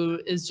us who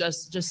is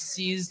just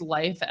sees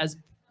life as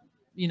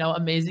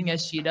amazing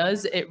as she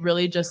does, it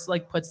really just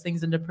like puts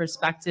things into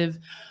perspective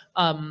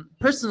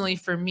personally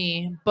for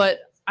me. But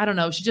I don't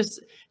know, she just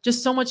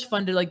so much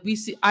fun to like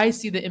I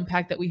see the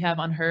impact that we have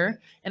on her,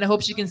 and I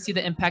hope she can see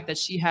the impact that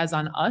she has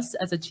on us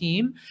as a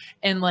team.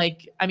 And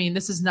like, I mean,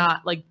 this is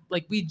not like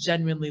we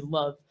genuinely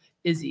love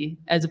Izzy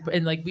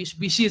and like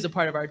she is a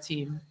part of our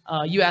team.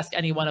 You ask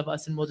any one of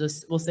us and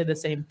we'll say the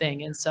same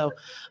thing. And so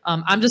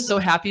I'm just so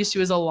happy she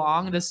was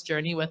along this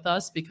journey with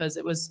us, because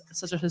it was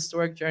such a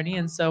historic journey.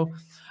 And so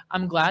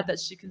I'm glad that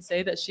she can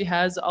say that she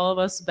has all of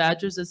us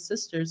Badgers as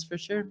sisters for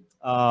sure.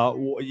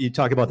 You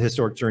talk about the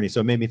historic journey, so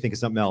it made me think of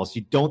something else.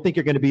 You don't think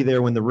you're going to be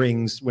there when the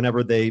ring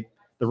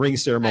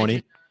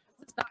ceremony?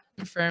 It's not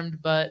confirmed,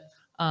 but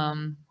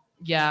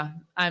yeah,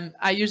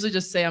 I usually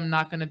just say I'm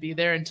not going to be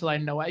there until I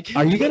know I can.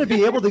 Are you going to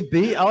be able to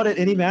be out at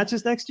any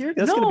matches next year?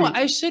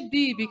 I should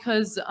be,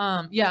 because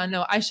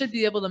I should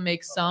be able to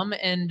make some,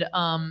 and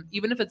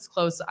even if it's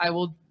close, I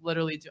will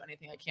literally do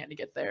anything I can to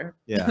get there.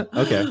 Yeah.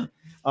 Okay.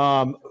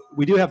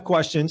 We do have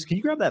questions. Can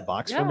you grab that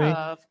box for me?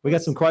 We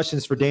got some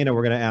questions for Dana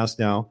we're going to ask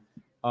now.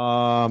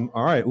 All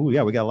right. Ooh,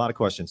 yeah, we got a lot of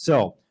questions.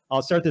 So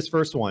I'll start this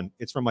first one.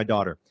 It's from my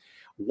daughter.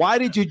 Why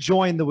did you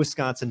join the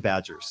Wisconsin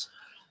Badgers?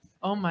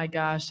 Oh my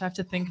gosh, I have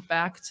to think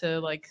back to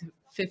like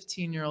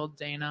 15-year-old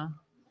Dana.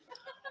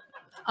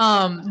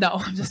 No,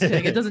 I'm just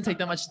kidding. It doesn't take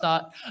that much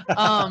thought.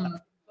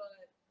 But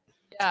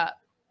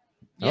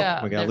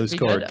yeah. We got a loose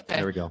cord. Okay.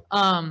 There we go.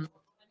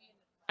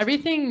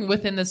 Everything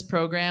within this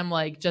program,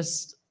 like,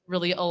 just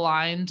really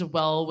aligned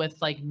well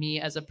with like me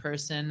as a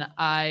person.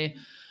 I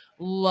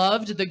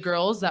loved the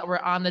girls that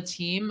were on the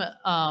team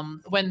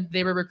when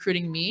they were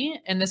recruiting me.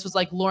 And this was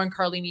like Lauren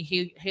Carlini,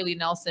 Haley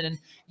Nelson. And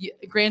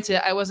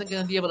granted, I wasn't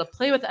going to be able to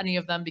play with any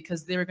of them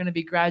because they were going to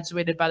be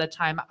graduated by the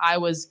time I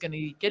was going to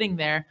be getting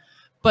there.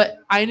 But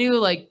I knew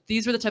like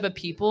these were the type of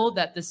people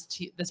that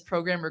this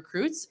program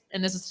recruits.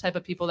 And this is the type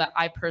of people that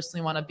I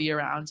personally want to be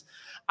around.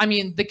 I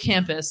mean, the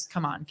campus,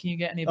 come on, can you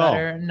get any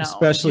better? No,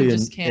 especially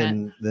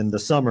in the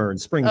summer and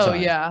springtime. Oh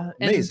yeah.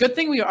 And amazing. Good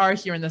thing we are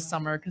here in the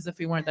summer, because if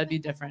we weren't, that'd be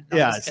different. No,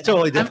 yeah, it's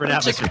totally different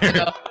atmosphere.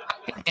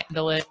 I can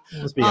handle it.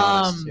 Let's be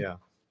honest. Yeah.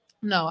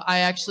 No, I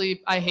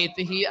hate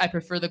the heat. I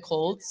prefer the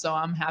cold. So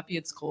I'm happy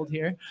it's cold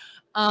here.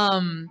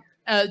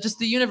 Just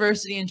the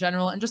university in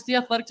general, and just the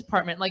athletic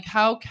department, like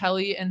how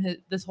Kelly and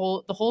the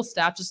whole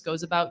staff just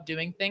goes about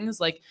doing things,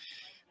 like,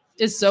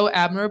 is so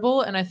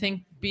admirable. And I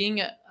think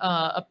being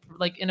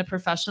like in a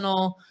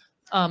professional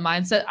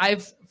mindset,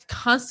 I've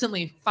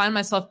constantly find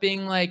myself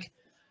being like,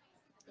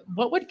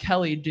 what would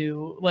Kelly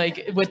do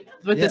like with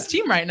this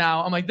team right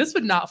now? I'm like, this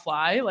would not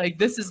fly. Like,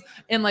 this is,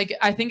 and like,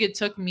 I think it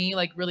took me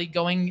like really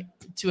going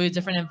to a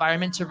different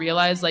environment to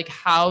realize like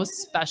how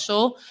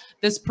special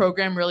this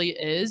program really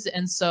is.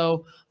 And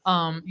so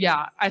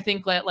I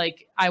think that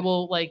like I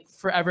will like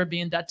forever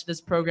be in debt to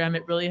this program.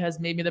 It really has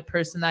made me the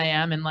person I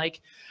am. And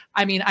like,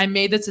 I mean, I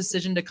made this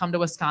decision to come to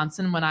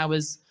Wisconsin when I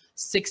was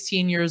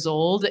 16 years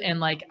old, and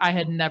like I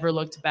had never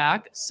looked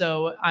back.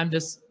 So I'm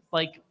just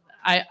like,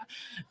 I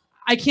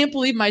can't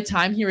believe my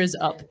time here is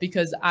up,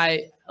 because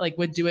I like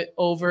would do it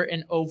over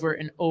and over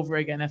and over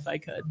again if I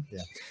could.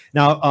 Yeah.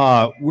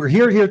 Now we're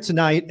here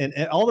tonight,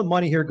 and all the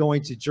money here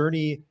going to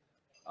Journey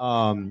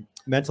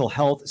Mental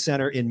Health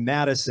Center in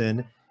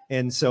Madison.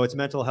 And so it's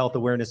Mental Health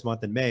Awareness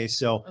Month in May.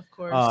 So of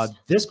course.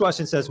 This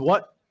question says,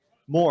 what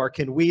more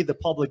can we, the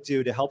public,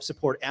 do to help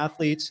support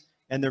athletes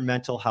and their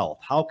mental health?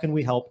 How can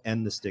we help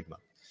end the stigma?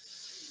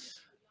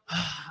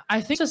 I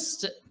think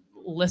just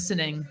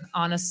listening,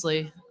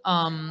 honestly,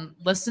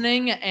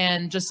 listening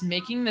and just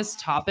making this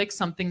topic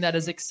something that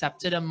is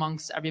accepted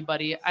amongst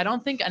everybody. I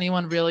don't think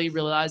anyone really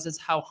realizes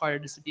how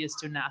hard it is to be a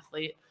student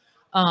athlete.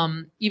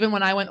 Even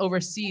when I went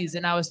overseas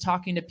and I was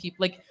talking to people,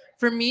 like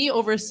for me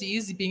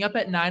overseas, being up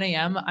at 9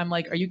 a.m., I'm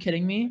like, are you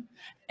kidding me?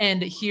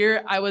 And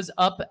here I was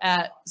up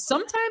at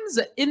sometimes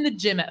in the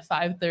gym at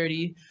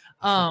 5:30.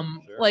 Sure.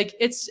 Like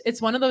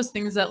it's one of those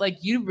things that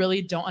like you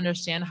really don't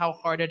understand how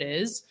hard it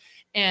is.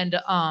 And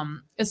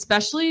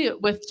especially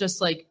with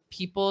just like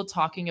people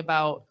talking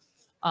about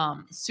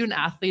student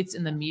athletes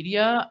in the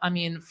media. I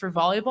mean, for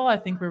volleyball, I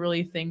think we're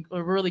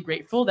really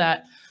grateful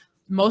that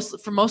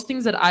most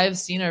things that I've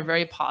seen are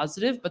very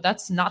positive, but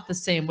that's not the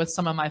same with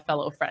some of my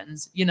fellow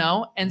friends, you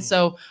know? And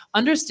so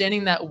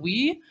understanding that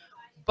we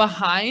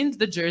behind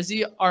the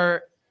jersey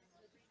are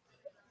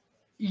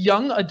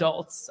young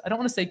adults. I don't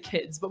want to say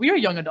kids, but we are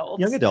young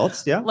adults. Young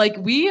adults, yeah. Like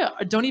we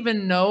don't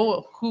even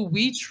know who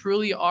we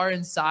truly are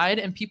inside,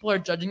 and people are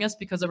judging us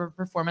because of our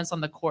performance on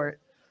the court.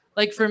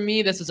 Like for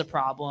me, this is a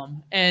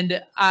problem.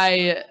 And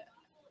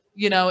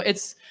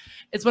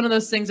it's one of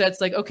those things that's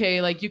like,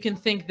 okay, like you can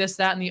think this,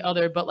 that, and the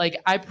other, but like,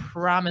 I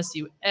promise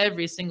you,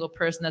 every single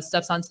person that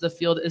steps onto the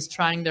field is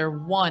trying their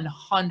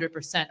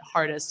 100%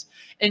 hardest.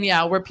 And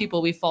yeah, we're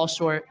people, we fall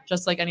short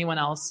just like anyone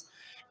else.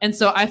 And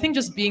so I think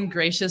just being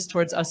gracious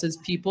towards us as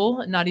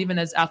people, not even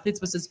as athletes,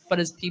 but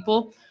as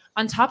people,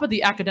 on top of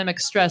the academic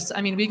stress.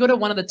 I mean, we go to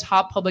one of the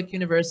top public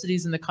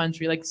universities in the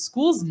country. Like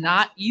school's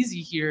not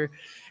easy here.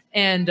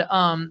 And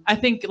I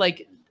think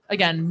like,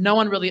 again, no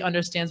one really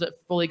understands what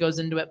fully goes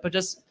into it, but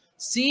just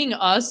seeing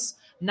us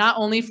not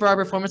only for our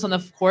performance on the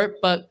court,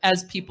 but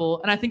as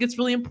people. And I think it's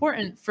really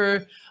important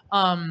for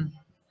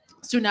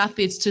student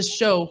athletes to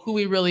show who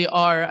we really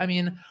are. I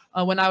mean,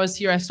 when I was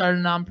here, I started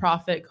a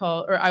nonprofit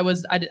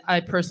I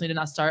personally did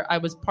not start. I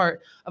was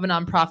part of a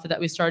nonprofit that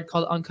we started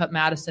called Uncut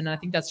Madison. And I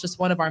think that's just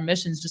one of our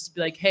missions, just to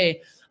be like,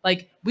 hey,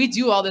 like we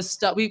do all this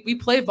stuff. We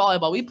play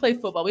volleyball, we play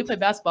football, we play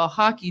basketball,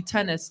 hockey,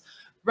 tennis,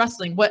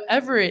 wrestling,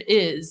 whatever it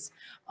is.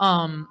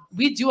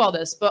 We do all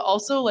this, but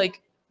also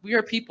like we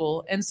are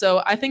people. And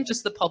so I think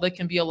just the public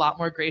can be a lot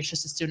more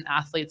gracious to student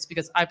athletes,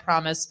 because I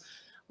promise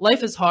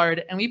life is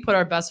hard and we put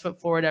our best foot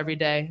forward every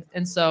day.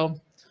 And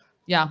so,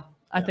 yeah.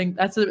 I think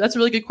that's a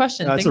really good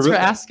question. Thanks for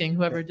asking,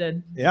 whoever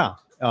did. Yeah.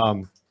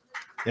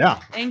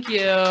 Thank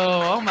you.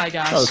 Oh my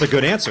gosh. That was a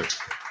good answer.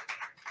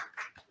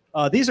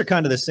 These are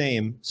kind of the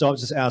same. So I'll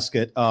just ask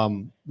it.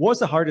 What was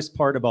the hardest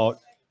part about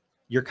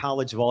your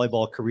college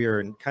volleyball career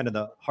and kind of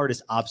the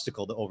hardest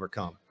obstacle to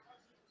overcome?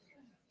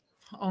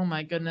 Oh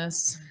my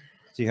goodness.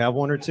 Do you have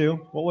one or two?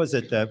 What was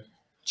it that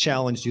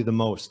challenged you the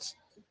most?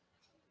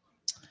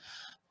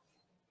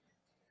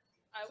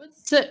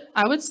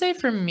 I would say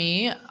for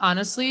me,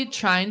 honestly,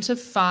 trying to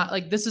find,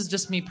 like, this is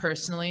just me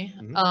personally,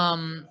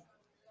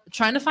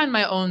 trying to find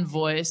my own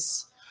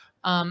voice.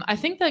 I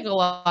think like a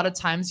lot of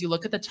times you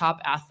look at the top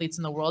athletes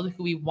in the world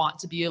who we want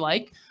to be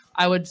like.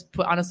 I would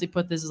honestly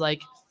put this as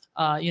like,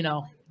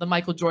 the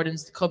Michael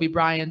Jordans, the Kobe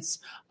Bryants,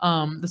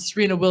 the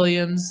Serena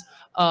Williams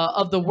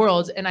of the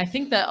world. And I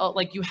think that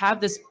like you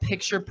have this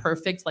picture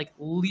perfect like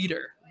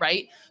leader,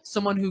 right?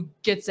 Someone who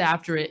gets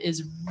after it,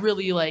 is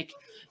really like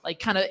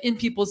kind of in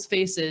people's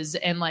faces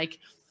and like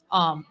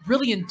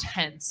really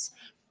intense.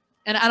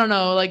 And I don't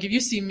know, like if you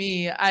see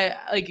me,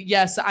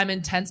 yes, I'm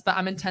intense, but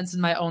I'm intense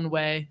in my own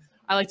way.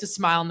 I like to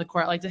smile on the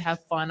court. I like to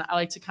have fun. I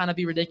like to kind of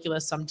be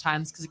ridiculous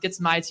sometimes because it gets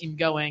my team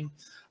going.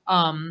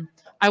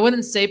 I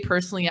wouldn't say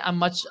personally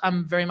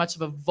I'm very much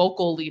of a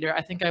vocal leader.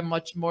 I think I'm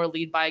much more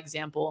lead by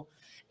example.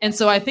 And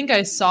so I think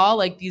I saw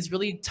like these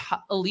really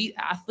elite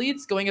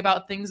athletes going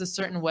about things a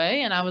certain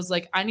way. And I was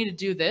like, I need to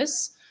do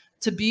this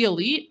to be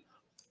elite.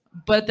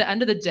 But at the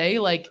end of the day,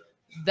 like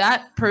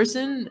that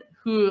person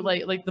who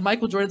like the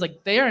Michael Jordans,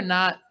 like they are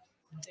not,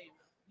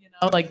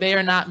 like they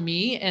are not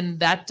me, and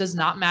that does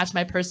not match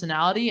my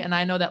personality. And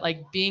I know that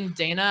like being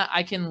Dana,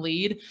 I can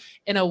lead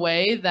in a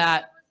way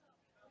that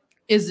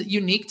is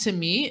unique to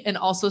me and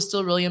also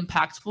still really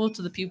impactful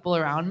to the people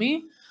around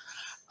me.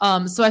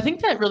 So I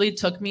think that really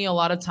took me a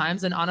lot of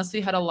times, and honestly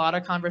had a lot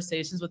of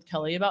conversations with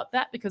Kelly about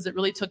that, because it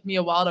really took me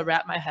a while to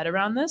wrap my head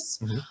around this.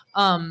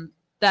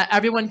 That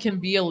everyone can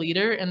be a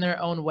leader in their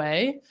own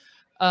way.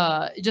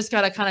 You just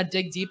got to kind of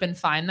dig deep and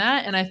find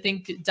that. And I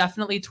think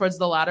definitely towards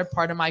the latter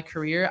part of my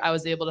career, I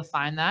was able to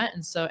find that.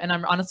 And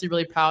I'm honestly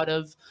really proud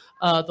of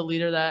the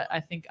leader that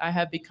I think I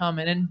have become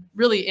and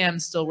really am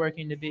still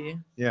working to be.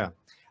 Yeah.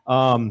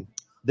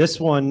 This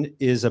one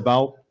is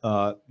about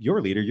your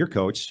leader, your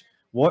coach.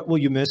 What will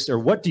you miss, or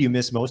what do you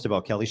miss most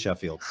about Kelly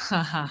Sheffield?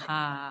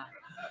 I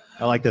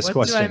like this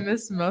question. What do I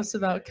miss most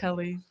about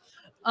Kelly?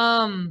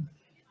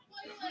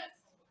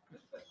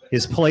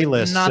 His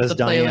playlist, not says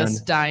the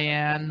playlist,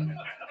 Diane.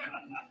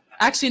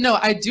 Actually, no,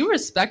 I do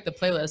respect the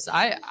playlist.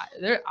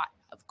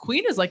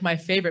 Queen is like my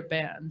favorite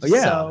band.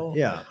 Yeah, so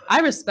yeah. I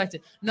respect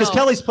it. Because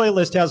Kelly's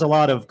playlist has a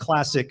lot of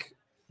classic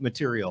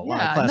material, a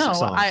lot of classic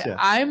songs.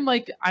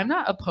 I'm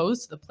not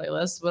opposed to the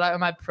playlist, but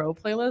am I pro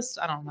playlist?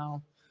 I don't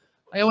know.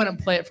 I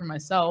wouldn't play it for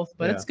myself,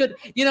 but it's good.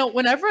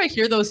 Whenever I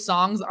hear those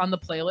songs on the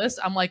playlist,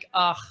 I'm like,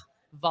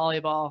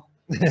 volleyball.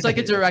 It's like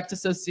a direct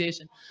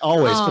association.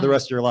 Always for the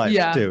rest of your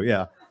life, too.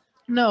 Yeah.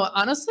 No,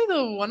 honestly,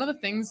 one of the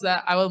things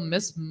that I will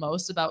miss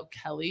most about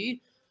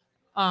Kelly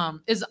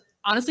is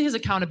honestly his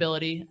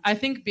accountability. I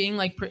think being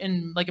like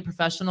in like a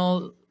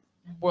professional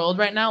world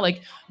right now,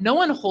 like no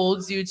one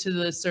holds you to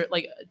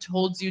the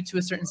holds you to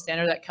a certain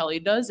standard that Kelly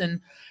does,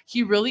 and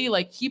he really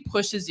like he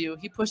pushes you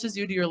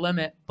to your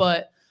limit,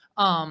 but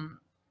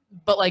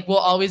like we'll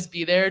always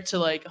be there to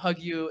like hug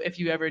you if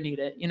you ever need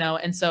it, you know.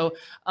 And so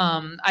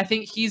I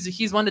think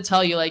he's one to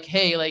tell you like,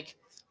 hey, like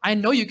I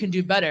know you can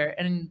do better,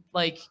 and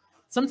like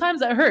sometimes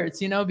that hurts,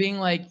 you know, being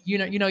like, you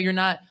know, you're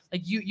not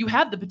like you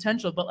have the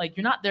potential, but like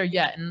you're not there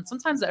yet, and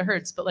sometimes that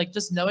hurts, but like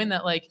just knowing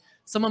that like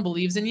someone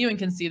believes in you and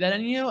can see that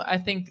in you, I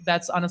think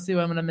that's honestly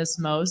what I'm gonna miss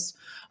most.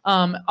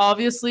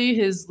 Obviously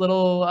his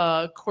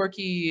little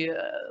quirky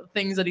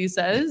things that he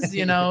says,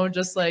 you know,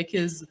 just like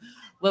his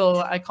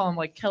little, I call them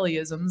like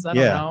Kellyisms. I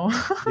don't know.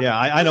 Yeah,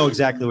 I know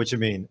exactly what you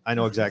mean.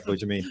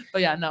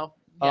 But yeah, no.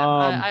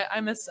 Yeah,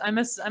 I miss being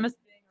around him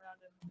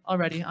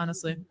already,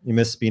 honestly. You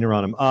miss being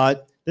around him.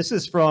 This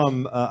is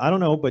from, I don't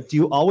know, but do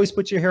you always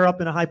put your hair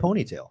up in a high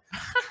ponytail?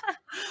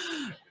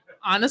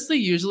 Honestly,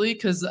 usually,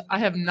 because I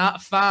have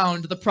not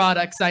found the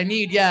products I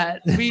need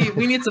yet. We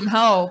need some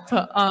help.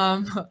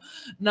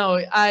 No,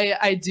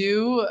 I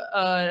do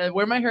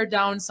wear my hair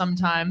down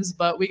sometimes,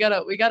 but we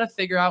gotta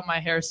figure out my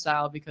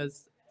hairstyle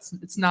because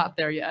it's not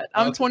there yet.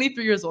 I'm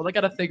 23 years old. I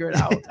gotta figure it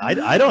out.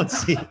 I don't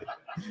see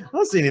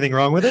anything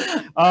wrong with it.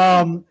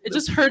 It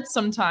just hurts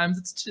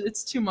sometimes.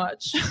 It's too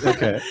much.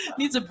 Okay.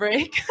 Needs a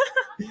break.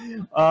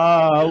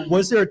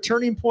 Was there a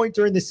turning point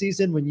during the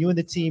season when you and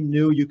the team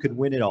knew you could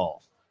win it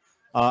all?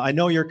 I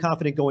know you're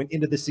confident going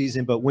into the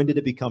season, but when did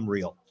it become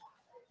real?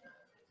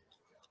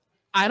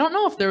 I don't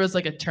know if there was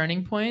like a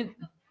turning point,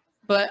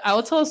 but I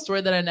will tell a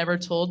story that I never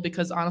told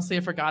because honestly,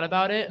 I forgot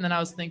about it. And then I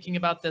was thinking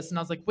about this and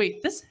I was like,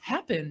 wait, this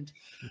happened.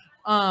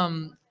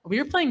 We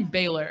were playing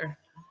Baylor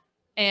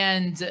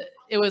and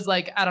it was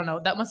like, I don't know,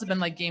 that must've been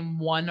like game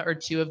 1 or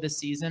 2 of the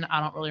season. I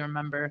don't really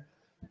remember,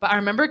 but I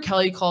remember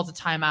Kelly called a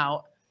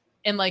timeout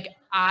and like,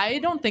 I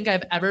don't think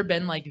I've ever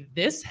been like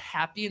this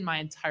happy in my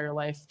entire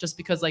life just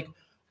because like,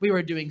 we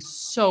were doing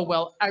so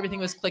well. Everything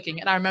was clicking.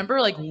 And I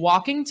remember like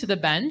walking to the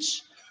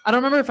bench. I don't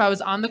remember if I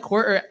was on the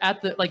court or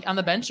at the, like on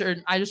the bench, or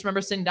I just remember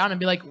sitting down and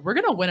be like, we're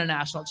going to win a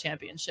national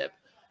championship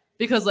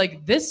because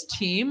like this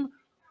team,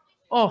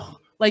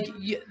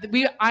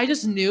 I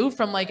just knew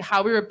from like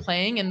how we were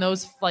playing in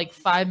those like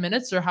 5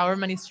 minutes or however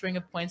many string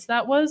of points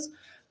that was,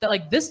 that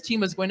like this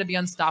team was going to be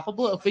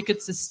unstoppable if we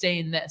could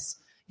sustain this.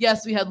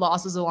 Yes, we had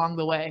losses along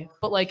the way,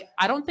 but like,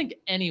 I don't think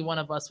any one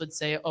of us would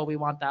say, oh, we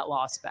want that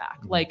loss back.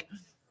 Like,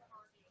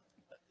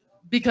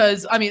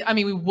 because I mean,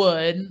 we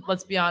would,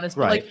 let's be honest,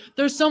 but like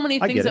there's so many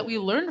things that we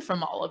learned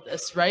from all of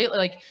this, right?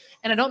 Like,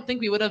 and I don't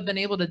think we would have been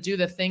able to do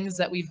the things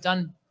that we've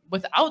done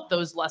without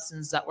those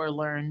lessons that were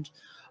learned.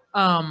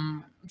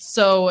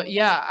 So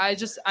yeah,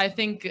 I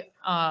think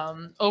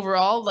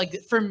overall,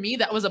 like for me,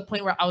 that was a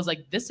point where I was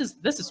like, this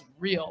is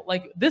real.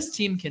 Like this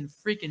team can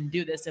freaking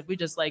do this if we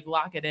just like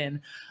lock it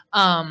in.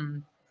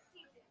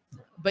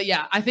 But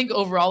yeah, I think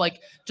overall, like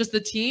just the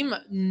team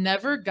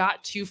never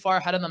got too far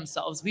ahead of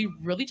themselves. We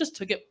really just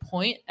took it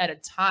point at a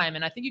time.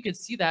 And I think you could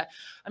see that.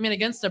 I mean,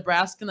 against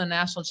Nebraska in the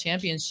national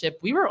championship,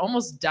 we were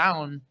almost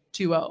down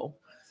 2-0.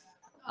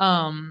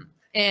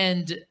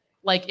 And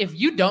like, if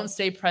you don't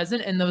stay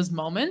present in those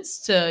moments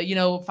to, you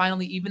know,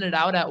 finally even it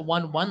out at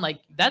 1-1,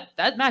 like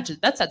that match,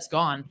 that set's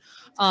gone.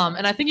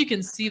 And I think you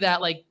can see that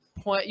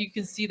you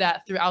can see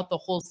that throughout the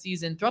whole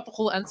season, throughout the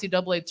whole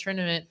NCAA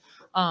tournament.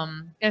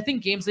 I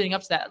think games leading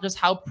up to that, just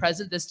how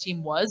present this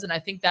team was. And I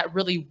think that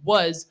really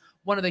was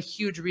one of the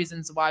huge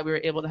reasons why we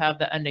were able to have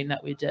the ending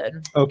that we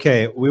did.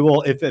 Okay. We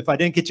will, if I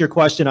didn't get your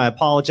question, I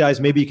apologize.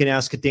 Maybe you can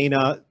ask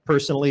Dana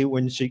personally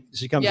when she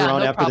comes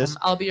around after this.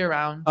 I'll be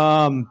around.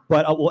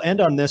 But we'll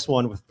end on this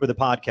one for the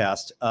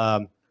podcast.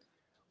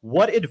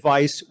 What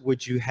advice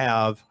would you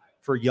have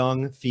for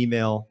young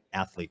female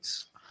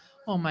athletes?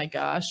 Oh my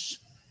gosh.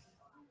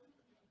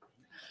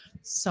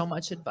 So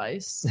much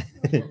advice.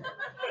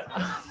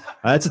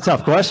 That's a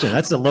tough question.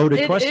 That's a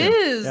loaded question. It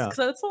is, because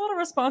that's a lot of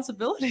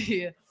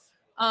responsibility.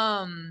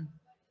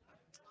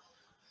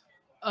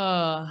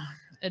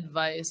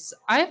 Advice.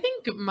 I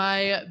think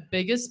my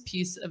biggest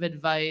piece of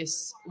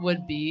advice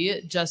would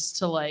be just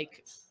to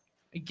like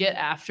get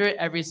after it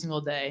every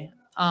single day.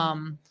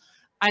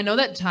 I know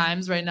that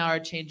times right now are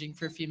changing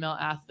for female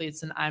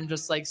athletes, and I'm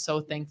just like so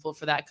thankful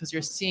for that because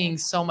you're seeing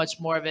so much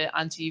more of it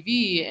on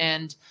TV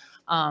and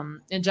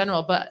in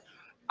general. But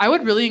I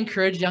would really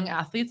encourage young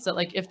athletes that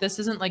like if this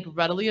isn't like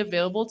readily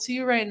available to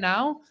you right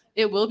now,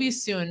 it will be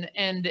soon.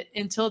 And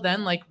until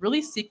then, like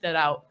really seek that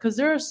out because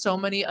there are so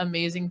many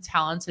amazing,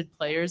 talented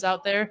players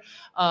out there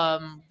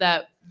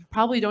that you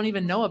probably don't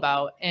even know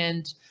about.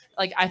 And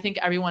like I think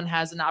everyone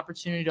has an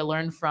opportunity to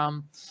learn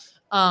from.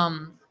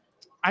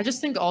 I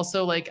just think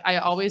also like I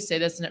always say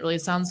this and it really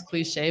sounds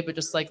cliche, but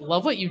just like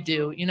love what you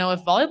do. You know, if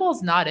volleyball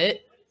is not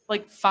it,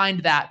 like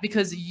find that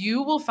because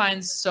you will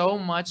find so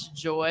much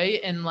joy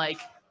in like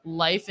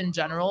life in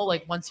general.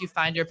 Like once you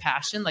find your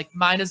passion, like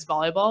mine is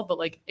volleyball, but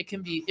like it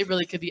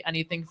really could be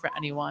anything for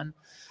anyone.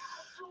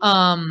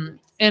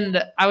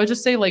 And I would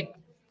just say like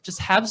just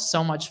have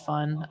so much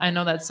fun. I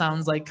know that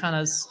sounds like kind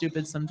of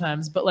stupid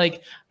sometimes, but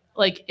like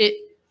it,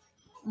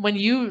 when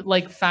you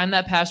like find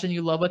that passion,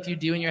 you love what you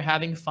do and you're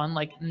having fun,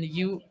 like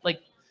you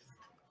like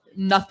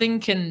nothing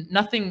can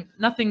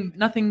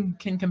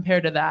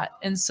compare to that.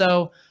 And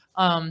so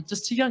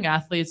just to young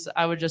athletes,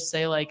 I would just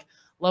say like,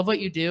 love what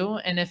you do.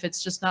 And if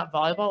it's just not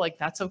volleyball, like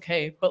that's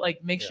okay. But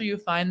like, make sure you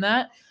find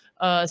that,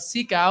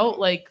 seek out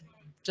like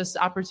just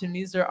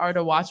opportunities there are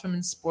to watch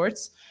women's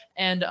sports.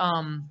 And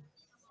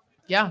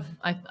yeah,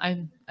 I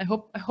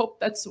hope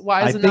that's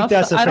wise enough. I think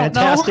that's a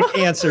fantastic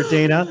answer,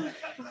 Dana.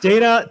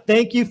 Dana,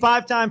 thank you.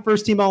 5-time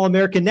first team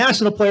All-American,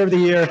 National Player of the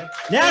Year,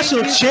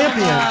 National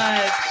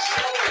Champion.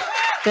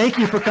 Thank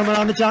you for coming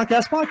on the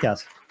Johncast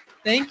podcast.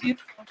 Thank you.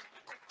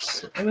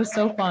 It was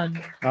so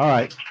fun. All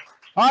right,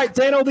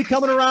 Dana will be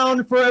coming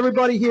around for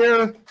everybody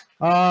here.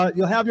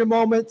 You'll have your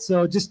moment,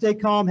 so just stay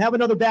calm. Have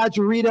another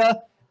Badgerita,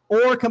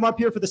 or come up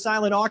here for the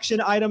silent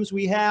auction items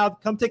we have.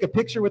 Come take a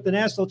picture with the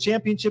National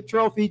Championship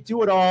trophy.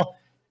 Do it all.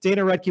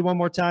 Dana Rettke one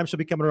more time. She'll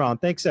be coming around.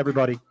 Thanks,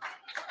 everybody.